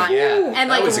Oh, god! yeah. And That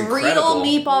like was real incredible.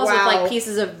 meatballs with Wow. like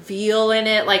pieces of veal in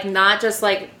it, like not just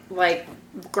like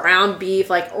ground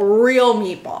beef, like real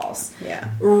meatballs, Yeah.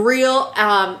 real.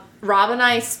 Rob and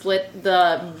I split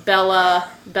the Bella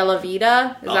Vita. Is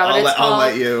that what it's called? I'll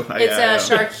let you. It's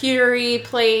a charcuterie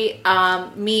plate,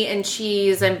 meat and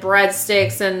cheese and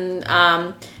breadsticks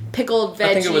and pickled veggies.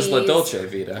 I think it was La Dolce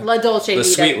Vita. La Dolce Vita.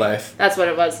 The Sweet Life. That's what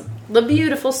it was. The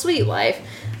beautiful sweet life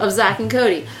of Zach and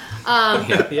Cody.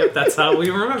 Yep, that's how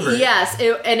we remember it. Yes,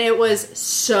 it was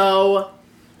so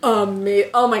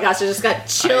amazing. Oh my gosh, I just got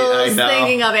chills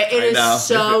thinking of it. It is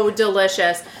so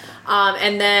delicious.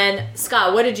 And then,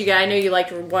 Scott, what did you get? I know you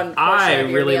liked one portion I of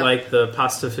your really meal. liked the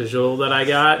pasta fagioli that I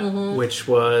got, which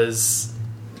was,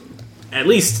 at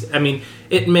least, I mean,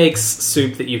 it makes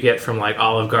soup that you get from, like,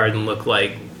 Olive Garden look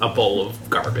like a bowl of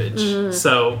garbage.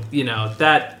 So,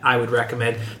 that I would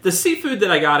recommend. The seafood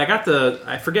that I got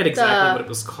I forget exactly what it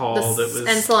was called. It was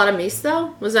ensalada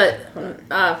misto? Was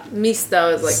that, misto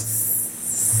is like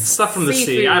stuff from the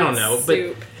sea. I don't know.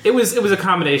 Soup. But it was a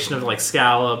combination of, like,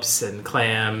 scallops and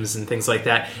clams and things like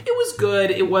that. It was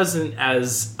good. It wasn't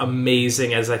as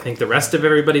amazing as I think the rest of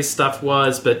everybody's stuff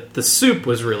was, but the soup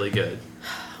was really good.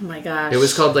 Oh my gosh. It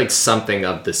was called like something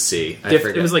of the sea. I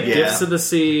forget. It was like Gifts of the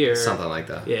Sea or something like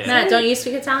that. Yeah. Matt, don't you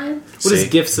speak Italian? What is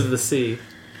Gifts of the Sea?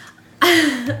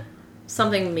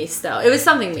 Something misto. It was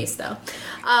something misto.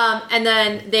 And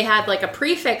then they had like a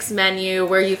prefix menu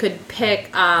where you could pick,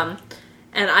 and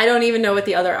I don't even know what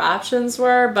the other options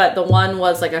were, but the one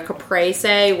was like a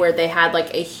caprese where they had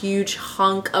like a huge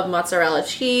hunk of mozzarella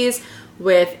cheese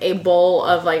with a bowl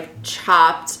of like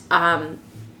chopped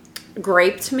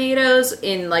grape tomatoes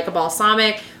in like a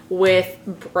balsamic with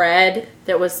bread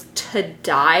that was to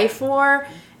die for.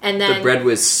 And then the bread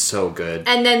was so good.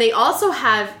 And then they also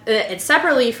have, and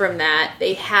separately from that,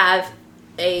 they have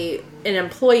an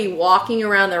employee walking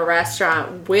around the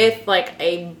restaurant with like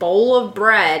a bowl of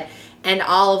bread and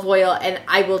olive oil. And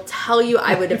I will tell you,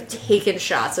 I would have taken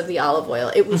shots of the olive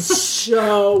oil. It was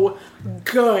so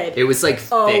good. It was like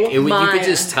thick. Oh you my could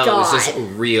just tell God. it was just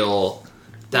real.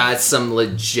 That's some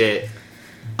legit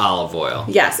olive oil.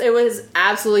 Yes, it was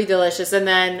absolutely delicious. And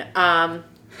then,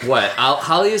 What?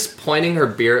 Holly is pointing her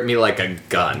beer at me like a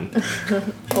gun.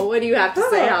 well, what do you have to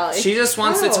say, Holly? She just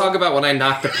wants to talk about when I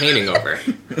knocked the painting over.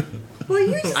 Well,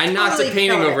 you just I knocked totally a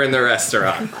painting killed over it. in the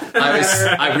restaurant.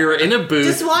 We were in a booth.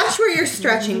 Just watch where you're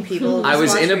stretching, people. I Just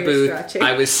was watch in a where you're booth. stretching.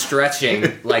 I was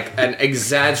stretching like an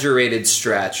exaggerated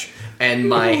stretch, and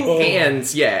my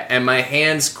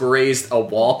hands grazed a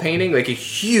wall painting, like a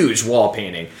huge wall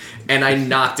painting, and I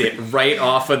knocked it right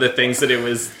off of the things that it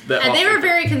was. And they were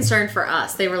very concerned for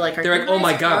us. They were like, They're like, "Oh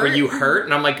my God, were you hurt?"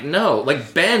 And I'm like, "No."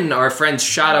 Like Ben, our friend,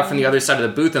 shot up from the other side of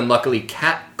the booth and luckily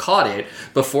caught it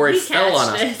before it fell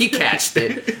on us. He catched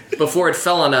it before it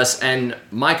fell on us. And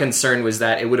my concern was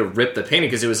that it would have ripped the painting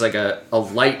because it was like a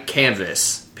light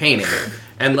canvas painting.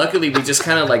 And luckily, we just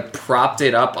kind of like propped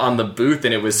it up on the booth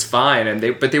and it was fine.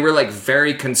 But they were like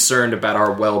very concerned about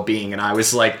our well-being, and I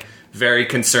was like very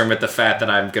concerned with the fact that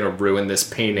I'm going to ruin this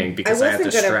painting because I have to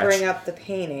wasn't going to stretch. bring up the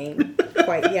painting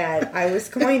quite yet. I was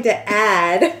going to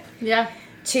add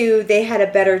they had a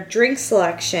better drink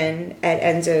selection at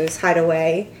Enzo's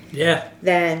Hideaway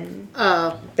than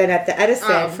at the Edison.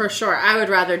 Oh, for sure. I would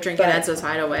rather drink at Enzo's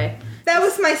Hideaway. That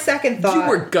was my second thought. You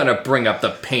were gonna bring up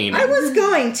the painting. I was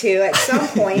going to at some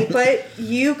point, but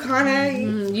you kind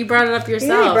of... You brought it up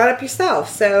yourself. Yeah, you brought it up yourself,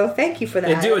 so thank you for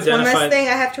that. They do It's one identify- less thing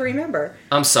I have to remember.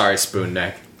 I'm sorry, Spoon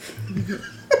Neck.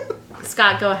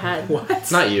 Scott, go ahead.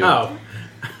 What? Not you. Oh.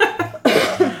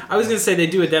 I was going to say they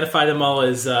do identify them all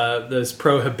as those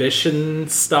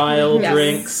prohibition-style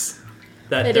drinks.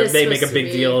 That they make a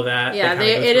big deal of that. Yeah,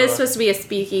 it is supposed to be a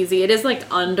speakeasy. It is like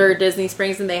under Disney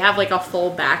Springs, and they have like a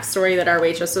full backstory that our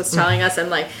waitress was telling us, and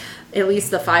like at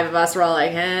least the five of us were all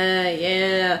like,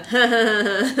 yeah.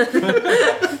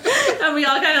 And we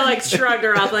all kind of like shrugged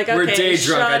her off, like, okay, We're day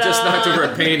drunk. I just knocked over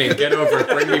a painting. Get over it.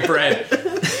 Bring me bread.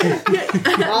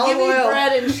 Olive Give me oil.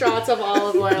 bread and shots of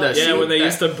olive oil. No, Yeah, when they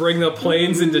used to bring the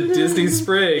planes into Disney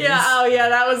Springs. Yeah, oh yeah,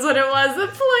 that was what it was. The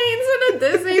planes in the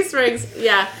Disney Springs.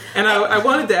 Yeah. And I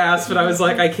wanted to ask, but I was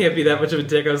like, I can't be that much of a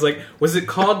dick. I was like, was it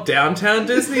called Downtown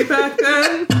Disney back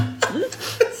then?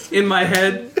 In my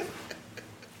head.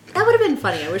 That would have been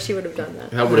funny. I wish he would have done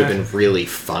that. That would have been really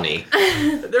funny.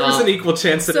 There was an equal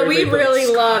chance that So we everybody really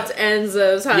voted loved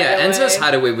Enzo's Hideaway. Yeah, Enzo's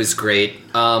Hideaway was great.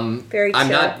 Very I'm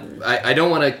chill. not. I don't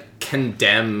want to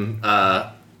condemn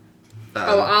I'll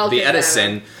the give that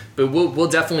Edison, but we'll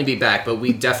definitely be back. But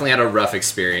we definitely had a rough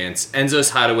experience. Enzo's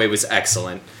Hideaway was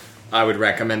excellent. I would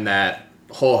recommend that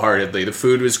wholeheartedly. The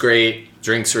food was great,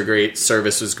 drinks were great,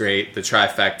 service was great, the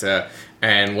trifecta.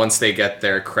 And once they get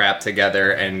their crap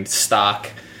together and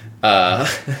stock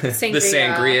the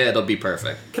sangria, it'll be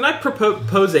perfect. Can I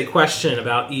pose a question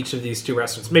about each of these two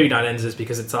restaurants? Maybe not Enzo's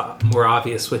because it's more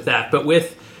obvious with that, but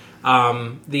with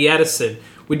the Edison,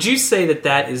 would you say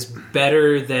that is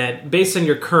better than, based on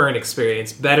your current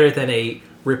experience, better than a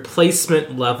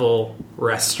replacement level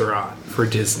restaurant for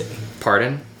Disney?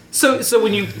 Pardon? So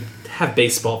when you have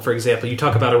baseball, for example, you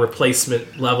talk about a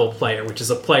replacement level player, which is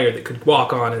a player that could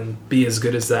walk on and be as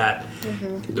good as that.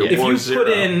 Mm-hmm.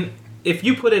 If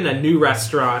you put in a new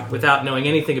restaurant without knowing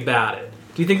anything about it,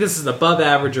 do you think this is above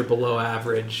average or below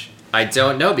average? I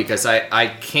don't know, because I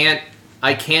can't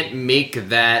make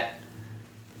that.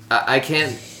 I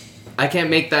can't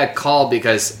make that call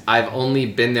because I've only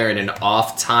been there in an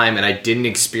off time and I didn't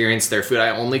experience their food.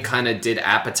 I only kind of did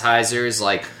appetizers.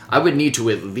 Like, I would need to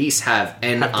at least have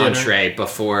an entree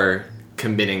before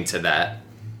committing to that.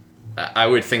 I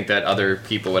would think that other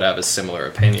people would have a similar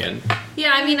opinion.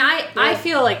 Yeah, I mean, I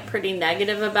feel like pretty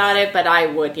negative about it, but I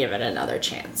would give it another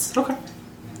chance. Okay.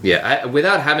 Yeah,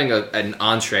 without having an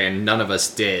entree, and none of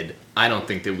us did, I don't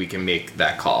think that we can make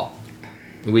that call.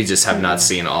 We just have not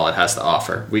seen all it has to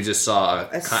offer. We just saw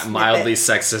a mildly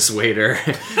sexist waiter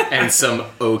and some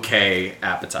okay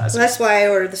appetizers. Well, that's why I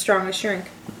ordered the strongest drink.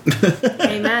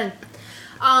 Amen.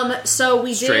 So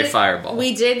we Straight fireball.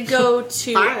 We did go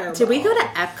to. Fireball. Did we go to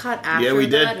Epcot after? Yeah, we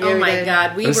did. That? Oh my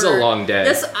god, This is a long day.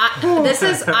 This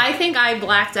is. I think I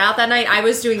blacked out that night. I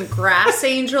was doing grass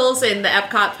angels in the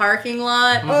Epcot parking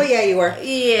lot. Oh yeah, you were.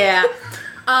 Yeah.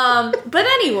 But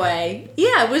anyway,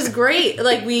 yeah, it was great.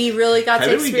 Like, we really got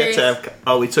to experience. How did we get to Epcot?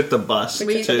 Oh, we took the bus.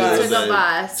 We took the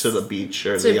bus to the beach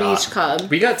or to the yacht. Beach Club.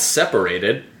 We got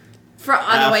separated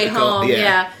on the way home.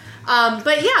 Yeah.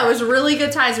 But yeah, it was really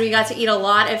good times. We got to eat a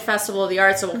lot at Festival of the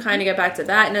Arts, so we'll kind of get back to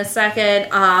that in a second.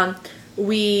 I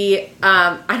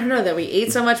don't know that we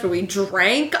ate so much, but we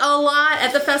drank a lot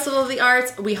at the Festival of the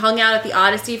Arts. We hung out at the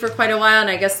Odyssey for quite a while, and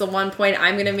I guess the one point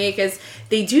I'm going to make is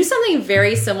they do something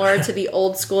very similar to the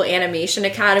old school Animation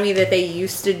Academy that they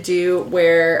used to do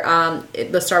where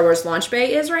the Star Wars Launch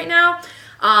Bay is right now,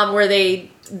 where they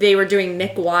were doing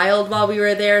Nick Wilde while we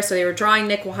were there, so they were drawing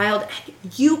Nick Wilde,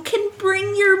 and you can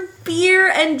bring your beer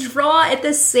and draw at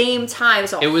the same time.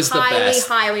 So it was the best.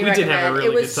 Highly we recommend. Did have a really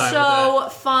it was good time so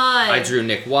fun. I drew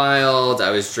Nick Wilde.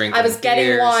 I was drinking. I was getting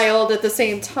beers. wild at the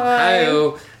same time.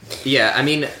 Hi-oh. Yeah, I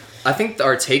mean, I think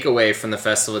our takeaway from the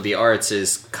Festival of the Arts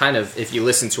is kind of, if you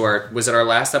listen to was it our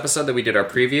last episode that we did our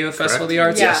preview of Festival of the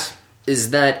Arts? Yeah. Yes.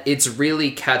 Is that it's really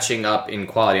catching up in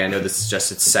quality. I know this is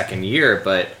just its second year,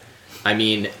 but I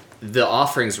mean, the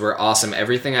offerings were awesome.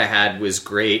 Everything I had was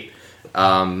great.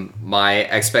 My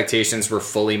expectations were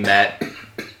fully met.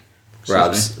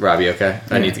 Robbie, okay?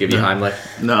 I need to give you Heimlich?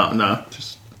 No.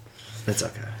 Just It's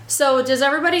okay. So, does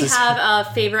everybody have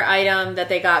a favorite item that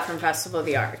they got from Festival of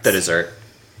the Arts? The dessert.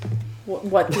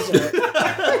 What dessert?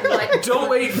 What? Don't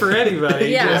wait for anybody.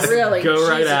 Yeah, Just really. Go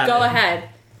right at it. Go ahead.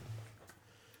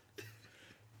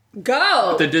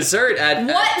 Go. The dessert at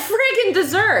what friggin'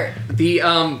 dessert? The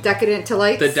Decadent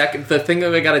Delights. the thing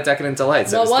that we got at Decadent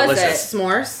Delights. What it was was delicious. it?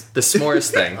 S'mores. The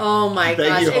s'mores thing. Oh my Thank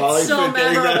gosh, you, Holly, it's so for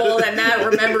getting that. memorable that Matt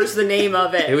remembers the name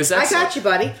of it. It was I excellent. got you,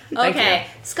 buddy. Okay,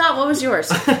 Scott, what was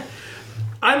yours?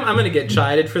 I'm going to get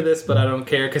chided for this, but I don't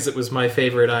care because it was my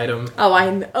favorite item.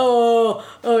 Oh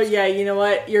yeah, you know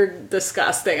what? You're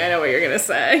disgusting. I know what you're gonna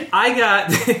say. I got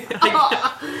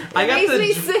Makes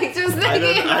me sick just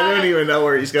thinking I don't even know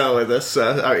where he's going with this,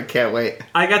 so I can't wait.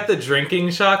 I got the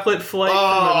drinking chocolate flight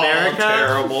from America.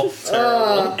 Terrible.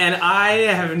 And I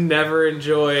have never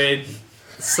enjoyed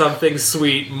something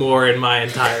sweet more in my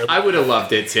entire life. I would have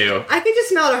loved it too. I could just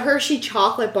smell a Hershey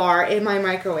chocolate bar in my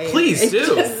microwave. Please do.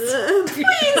 Please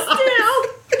do.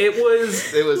 It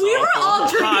was We were all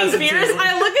drinking Positively. beers.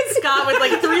 I look at Scott with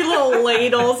like 3 little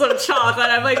ladles of chocolate.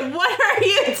 I'm like, what are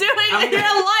you doing in your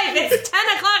life? It's 10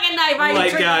 o'clock at night. Why are you like,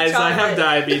 drinking guys, chocolate? I have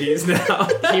diabetes now.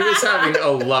 He was having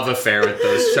a love affair with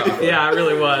those chocolates. Yeah, it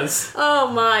really was. Oh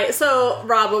my. So,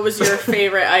 Rob, what was your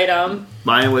favorite item?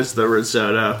 Mine was the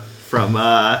risotto from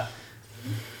Canada.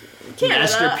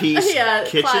 Masterpiece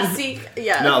Kitchen. Classic,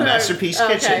 yeah. No, Masterpiece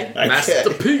Okay. Kitchen.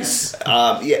 Masterpiece.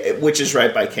 Yeah, which is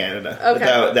right by Canada. Okay.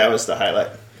 But that was the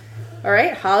highlight. All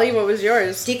right, Holly, what was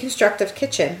yours? Deconstructive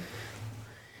Kitchen.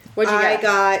 What'd you I get?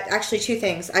 got actually 2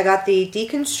 things. I got the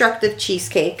deconstructive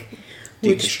cheesecake.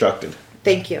 Deconstructed.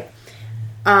 Thank you.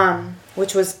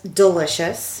 Which was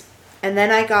delicious. And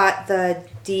then I got the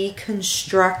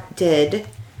deconstructed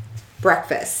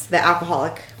breakfast, the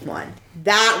alcoholic one.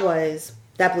 That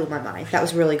blew my mind. That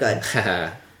was really good.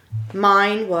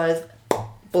 Mine was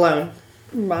blown.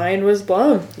 Mine was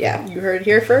blown. Yeah. You heard it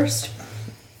here first.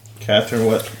 Catherine,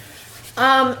 what?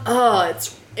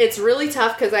 it's really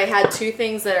tough because I had two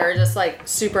things that are just like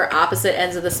super opposite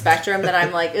ends of the spectrum that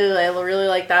I'm like, I really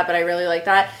like that, but I really like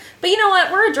that. But you know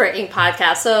what? We're a drinking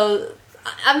podcast, so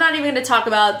I'm not even going to talk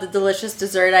about the delicious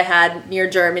dessert I had near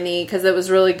Germany because it was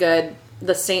really good.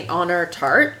 The Saint Honor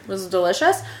tart was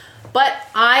delicious. But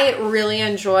I really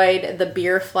enjoyed the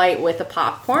beer flight with the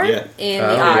popcorn in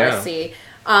the Odyssey.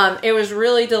 Yeah. It was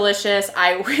really delicious.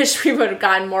 I wish we would have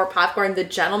gotten more popcorn. The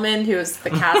gentleman who was the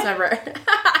cast member,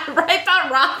 I thought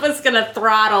Rob was going to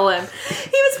throttle him.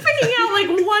 He was picking out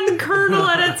like one kernel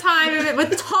at a time of it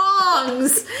with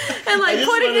tongs and like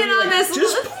putting it on this.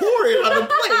 Just pour it on the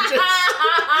plate.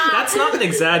 That's not an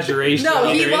exaggeration.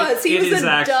 No, either. He was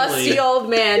a dusty old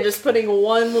man just putting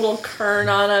one little kern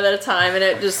on at a time, and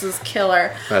it just was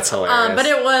killer. That's hilarious. But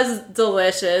it was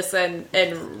delicious, and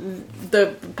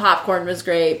the popcorn was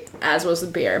great, as was the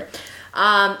beer.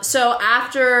 So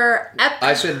after...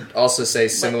 I should also say,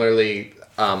 similarly,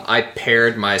 I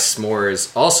paired my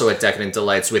s'mores also at Decadent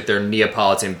Delights with their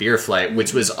Neapolitan beer flight,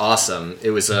 which was awesome.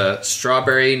 It was a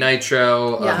strawberry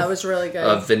nitro. Yeah, it was really good.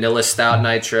 A vanilla stout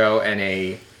nitro and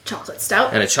a... chocolate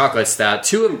stout. And a chocolate stout.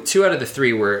 Two out of the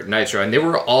three were nitro, and they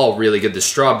were all really good. The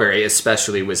strawberry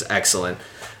especially was excellent.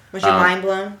 Was your mind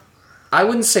blown? I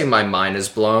wouldn't say my mind is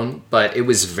blown, but it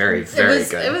was very, very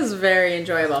good. It was very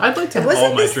enjoyable. I'd like to have all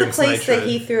my drinks Wasn't this the place nitro. that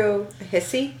he threw a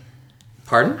hissy?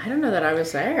 Pardon? I don't know that I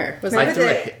was there. Was I threw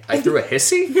a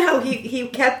hissy? No, he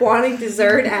kept wanting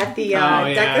dessert at the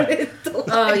Decadent Delights.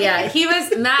 Oh yeah,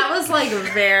 Matt was like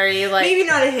very like maybe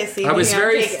not a hissy. I was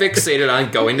very fixated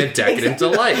on going to Decadent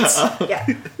Delights. Yeah.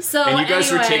 So and you guys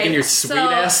were taking your sweet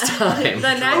ass time.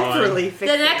 The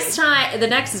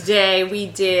next day we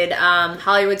did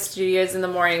Hollywood Studios in the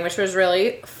morning, which was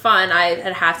really fun.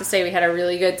 I'd have to say we had a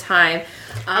really good time.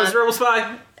 I was Rebel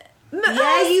Spy.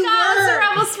 Yeah, you were.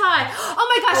 Rebel Spy. Oh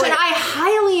my gosh, and I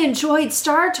highly enjoyed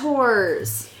Star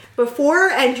Tours. Before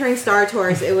entering Star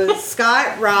Tours, it was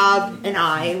Scott, Rob, and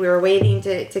I. We were waiting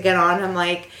to get on. I'm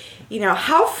like,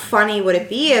 how funny would it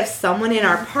be if someone in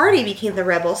our party became the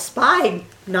Rebel Spy,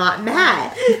 not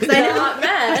Matt? Not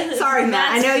Matt. Sorry,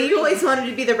 Matt. I know you always wanted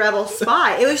to be the Rebel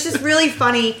Spy. It was just really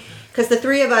funny because the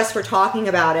three of us were talking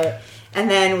about it. And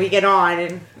then we get on,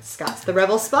 and Scott's the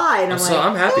Rebel Spy, and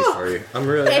I'm happy for you. I'm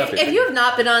really happy. If you have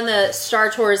not been on the Star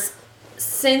Tours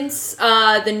since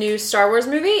the new Star Wars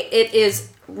movie, it is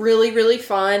really, really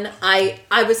fun. I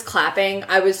was clapping.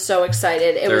 I was so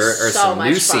excited. It was so much fun.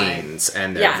 There are some new scenes,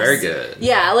 and they're very good.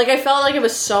 Yeah, like I felt like it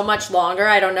was so much longer.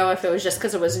 I don't know if it was just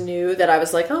because it was new that I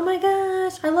was like, oh my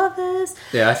gosh, I love this.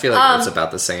 Yeah, I feel like it's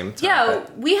about the same time. Yeah,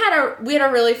 we had a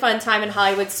really fun time in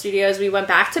Hollywood Studios. We went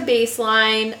back to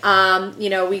Baseline.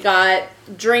 We got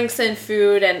drinks and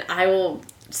food, and I will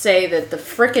say that the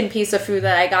frickin' piece of food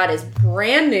that I got is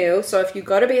brand new. So if you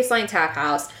go to Baseline Tap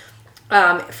House,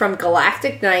 from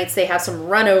Galactic Nights, they have some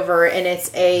run over, and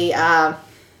it's a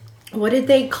what did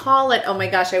they call it? Oh my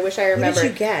gosh, I wish I remembered. What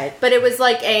did you get? But it was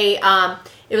like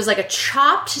a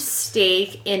chopped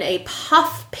steak in a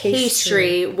puff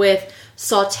pastry with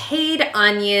sautéed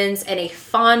onions and a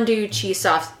fondue cheese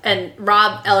sauce. And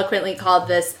Rob eloquently called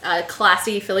this a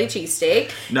classy Philly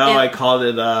cheesesteak. No, I called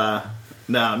it no,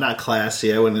 not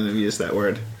classy. I wouldn't have used that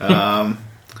word.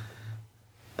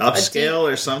 Upscale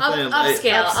or something?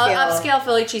 Upscale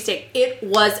Philly cheesesteak. It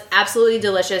was absolutely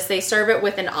delicious. They serve it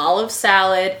with an olive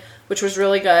salad, which was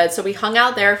really good. So we hung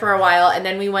out there for a while, and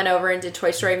then we went over and did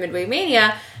Toy Story Midway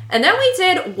Mania. And then we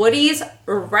did Woody's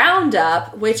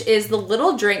Roundup, which is the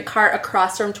little drink cart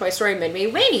across from Toy Story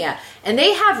Midway Mania. And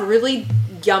they have really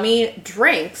yummy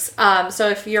drinks. So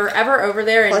if you're ever over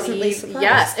there and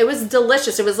yes, it was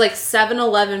delicious. It was like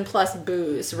 7-Eleven plus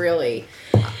booze, really.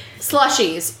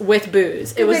 Slushies with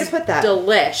booze. It was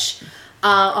delish.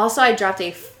 Also, I dropped a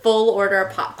full order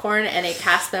of popcorn, and a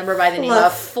cast member by the name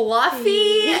of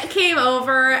Fluffy came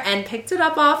over and picked it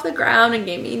up off the ground and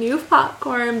gave me new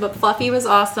popcorn. But Fluffy was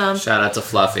awesome. Shout out to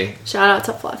Fluffy.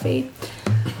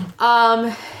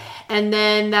 And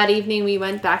then that evening we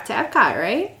went back to Epcot,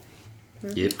 right?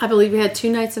 Yep. I believe we had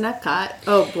 2 nights in Epcot.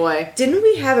 Oh boy. Didn't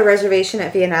we have a reservation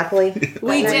at Via Napoli?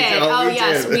 We did.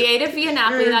 Yes. We ate at Via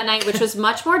Napoli that night, which was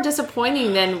much more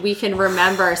disappointing than we can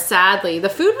remember, sadly. The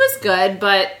food was good,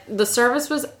 but the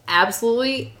service was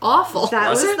absolutely awful.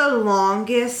 That was the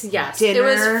longest dinner it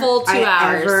was full 2 hours.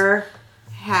 I ever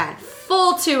had.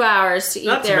 full 2 hours to eat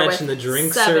not there. Not to mention the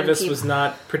drink service people. Was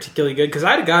not particularly good because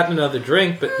I'd have gotten another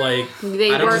drink, but like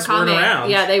they weren't coming.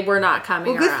 Yeah, they were not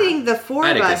coming. Well, good thing the four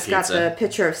of us got the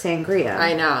pitcher of sangria.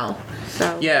 I know.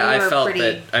 So yeah, I felt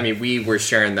that. I mean, we were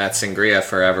sharing that sangria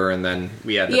forever, and then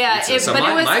we had the pizza. So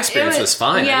my experience was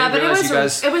fine. Yeah, but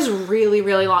it was really,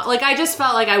 really long. Like I just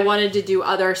felt like I wanted to do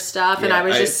other stuff, and I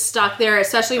was just stuck there.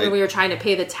 Especially when we were trying to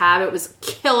pay the tab, it was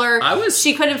killer.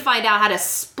 She couldn't find out how to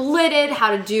split it,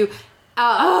 how to do.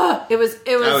 It was.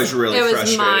 I was really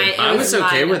frustrated. I was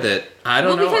okay with it. I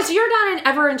don't know because you're not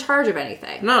ever in charge of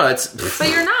anything. No, it's. But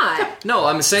you're not. No,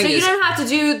 I'm saying. So you don't have to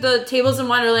do the Tables in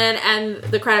Wonderland and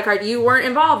the credit card. You weren't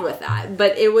involved with that,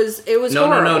 but it was.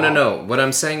 No. What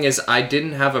I'm saying is, I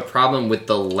didn't have a problem with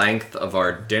the length of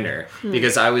our dinner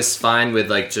because I was fine with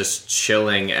like just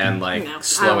chilling and like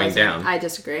slowing down. I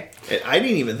disagree. I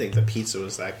didn't even think the pizza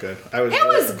was that good. It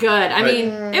was good. I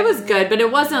mean, it was good, but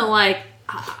it wasn't like.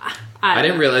 I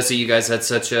didn't realize that you guys had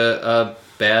such a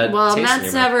bad well, taste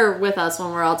Matt's never with us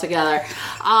when we're all together.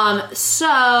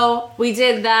 So we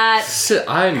did that.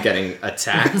 I'm getting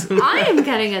attacked. I am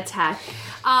getting attacked.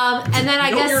 And then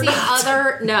I guess the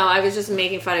other... No, I was just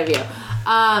making fun of you.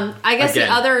 I guess the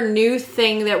other new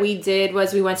thing that we did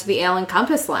was we went to the Ale and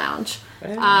Compass Lounge.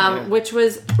 Which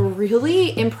was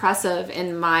really impressive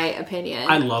in my opinion.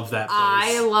 I love that place.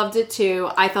 I loved it too.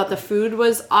 I thought the food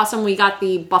was awesome. We got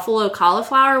the buffalo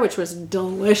cauliflower, which was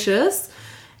delicious.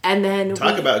 And then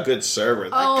talk about a good server.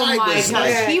 That guy my was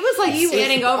gosh. like, He was like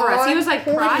standing over us. He was like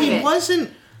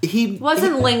private. He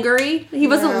wasn't lingering. He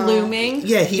wasn't looming.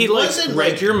 Yeah, he wasn't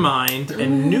read your mind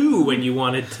and knew when you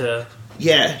wanted to.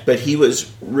 Yeah, but he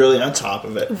was really on top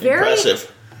of it.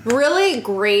 Impressive. Really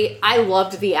great. I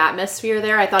loved the atmosphere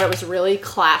there. I thought it was a really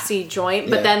classy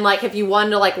joint. But then, like, if you wanted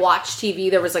to, like, watch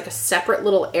TV, there was, like, a separate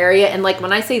little area. And, like,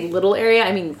 when I say little area,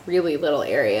 I mean really little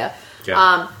area.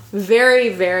 Yeah. Very,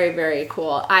 very, very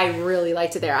cool. I really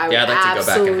liked it there. I would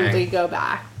absolutely go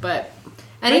back. But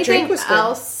anything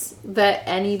else that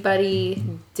anybody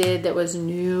did that was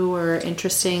new or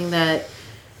interesting that...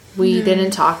 we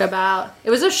didn't talk about. It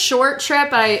was a short trip,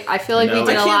 but I feel like we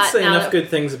did a lot. I can't say enough good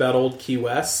things about Old Key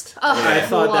West. I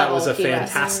thought that was a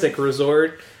fantastic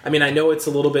resort. I mean, I know it's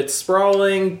a little bit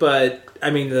sprawling, but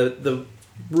I mean, the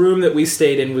room that we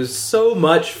stayed in was so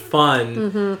much fun.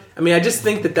 Mm-hmm. I mean, I just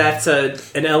think that that's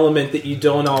an element that you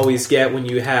don't always get when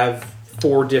you have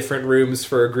 4 different rooms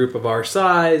for a group of our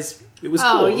size. It was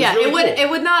cool. Yeah, it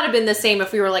would not have been the same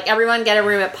if we were like, everyone get a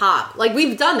room at Pop. Like,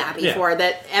 we've done that before,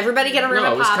 that everybody get a room at Pop.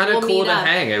 No, it was kind of cool to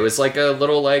hang. It was like a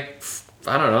little, like,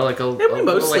 I don't know, like a we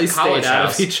mostly like college stayed out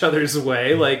house. of each other's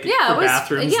way, like, for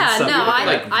bathrooms and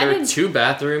stuff. There were 2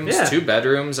 bathrooms, 2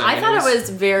 bedrooms. I thought it was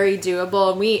very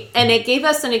doable. And it gave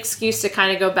us an excuse to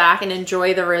kind of go back and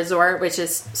enjoy the resort, which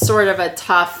is sort of a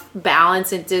tough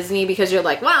balance in Disney because you're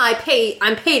like, well, I'm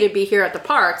paid to be here at the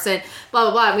parks and blah,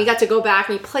 blah, blah. And we got to go back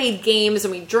and we played games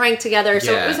and we drank together.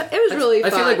 So it was really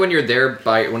fun. I feel like when you're there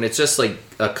when it's just like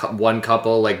one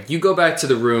couple, like you go back to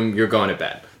the room, you're going to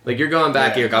bed. Like, you're going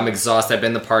back, you're like, I'm exhausted, I've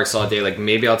been in the parks all day, like,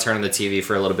 maybe I'll turn on the TV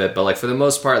for a little bit, but, like, for the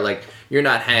most part, like, you're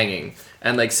not hanging.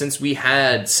 And, like, since we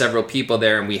had several people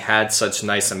there and we had such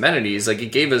nice amenities, like,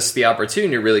 it gave us the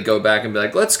opportunity to really go back and be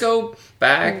like, let's go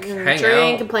back, hang out.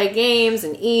 Drink and play games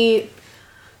and eat.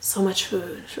 So much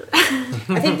food.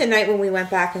 I think the night when we went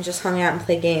back and just hung out and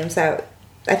played games,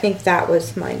 I think that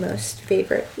was my most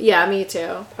favorite. Yeah, me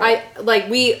too.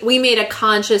 We made a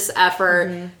conscious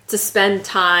effort to spend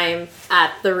time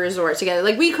at the resort together.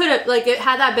 Like, we could have, like,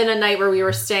 had that been a night where we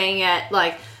were staying at,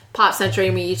 like, Pop Century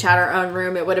and we each had our own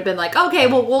room, it would have been like, okay,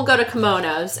 well, we'll go to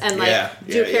Kimonos and, like,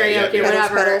 do karaoke or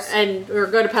whatever. Pedals. Or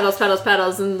go to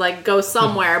Pedals and, like, go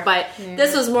somewhere. But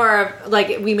this was more of,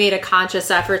 like, we made a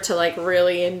conscious effort to, like,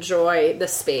 really enjoy the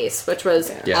space, which was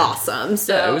awesome.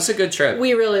 So it was a good trip.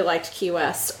 We really liked Key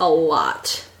West a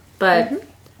lot. But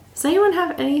does anyone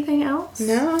have anything else?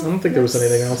 No. I don't think there was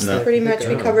anything else. No. Pretty much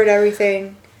we covered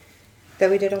everything that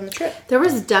we did on the trip. There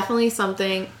was definitely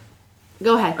something...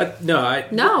 Go ahead.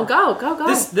 Go.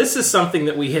 This is something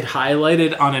that we had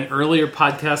highlighted on an earlier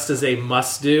podcast as a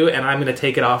must-do, and I'm going to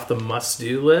take it off the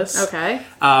must-do list. Okay.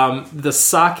 The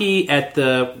sake at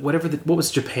what was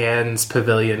Japan's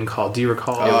pavilion called? Do you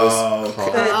recall?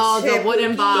 The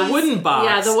wooden box. The wooden box.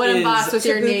 Yeah, the wooden box with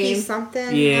your name.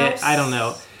 Something. Yeah, else? I don't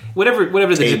know.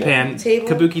 Whatever the Japan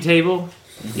kabuki table.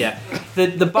 Yeah,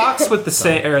 the box with the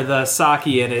sake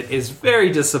in it is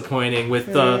very disappointing with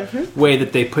the way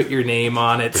that they put your name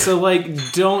on it. So,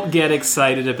 like, don't get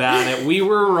excited about it. We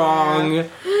were wrong.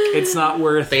 It's not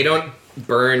worth. They don't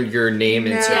burn your name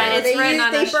into it. It's written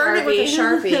on a Sharpie. Burned it with a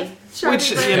Sharpie.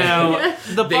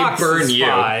 Which, the box is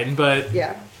fine, but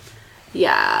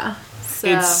yeah.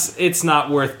 it's not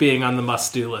worth being on the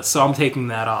must-do list, so I'm taking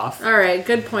that off. All right,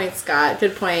 good point, Scott.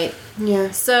 Good point.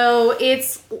 Yeah. So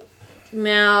it's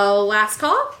now last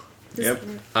call? Yep.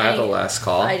 I have a last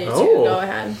call. I do too. Go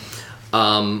ahead.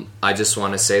 I just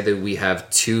want to say that we have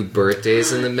 2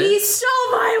 birthdays in the midst. He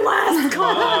stole my last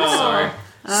call. I'm sorry.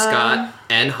 Scott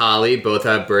and Holly both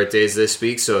have birthdays this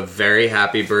week, so a very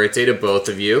happy birthday to both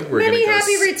of you. Many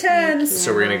happy returns.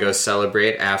 So we're going to go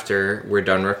celebrate after we're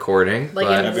done recording.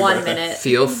 Like in 1 minute.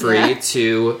 Feel free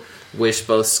to wish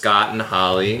both Scott and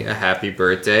Holly a happy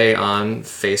birthday on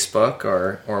Facebook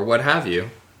or what have you.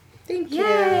 Thank you.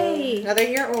 Yay. Another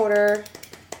year older.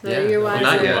 Another year wiser.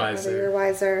 Not yet. Another year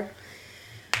wiser.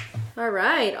 All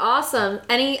right, awesome.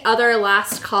 Any other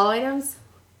last call items?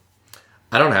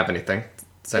 I don't have anything.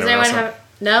 Does anyone have?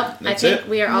 Nope. I think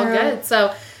we are all good.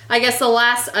 So I guess the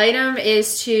last item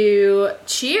is to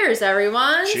cheers,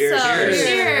 everyone. Cheers. So,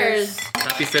 cheers.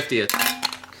 Happy 50th.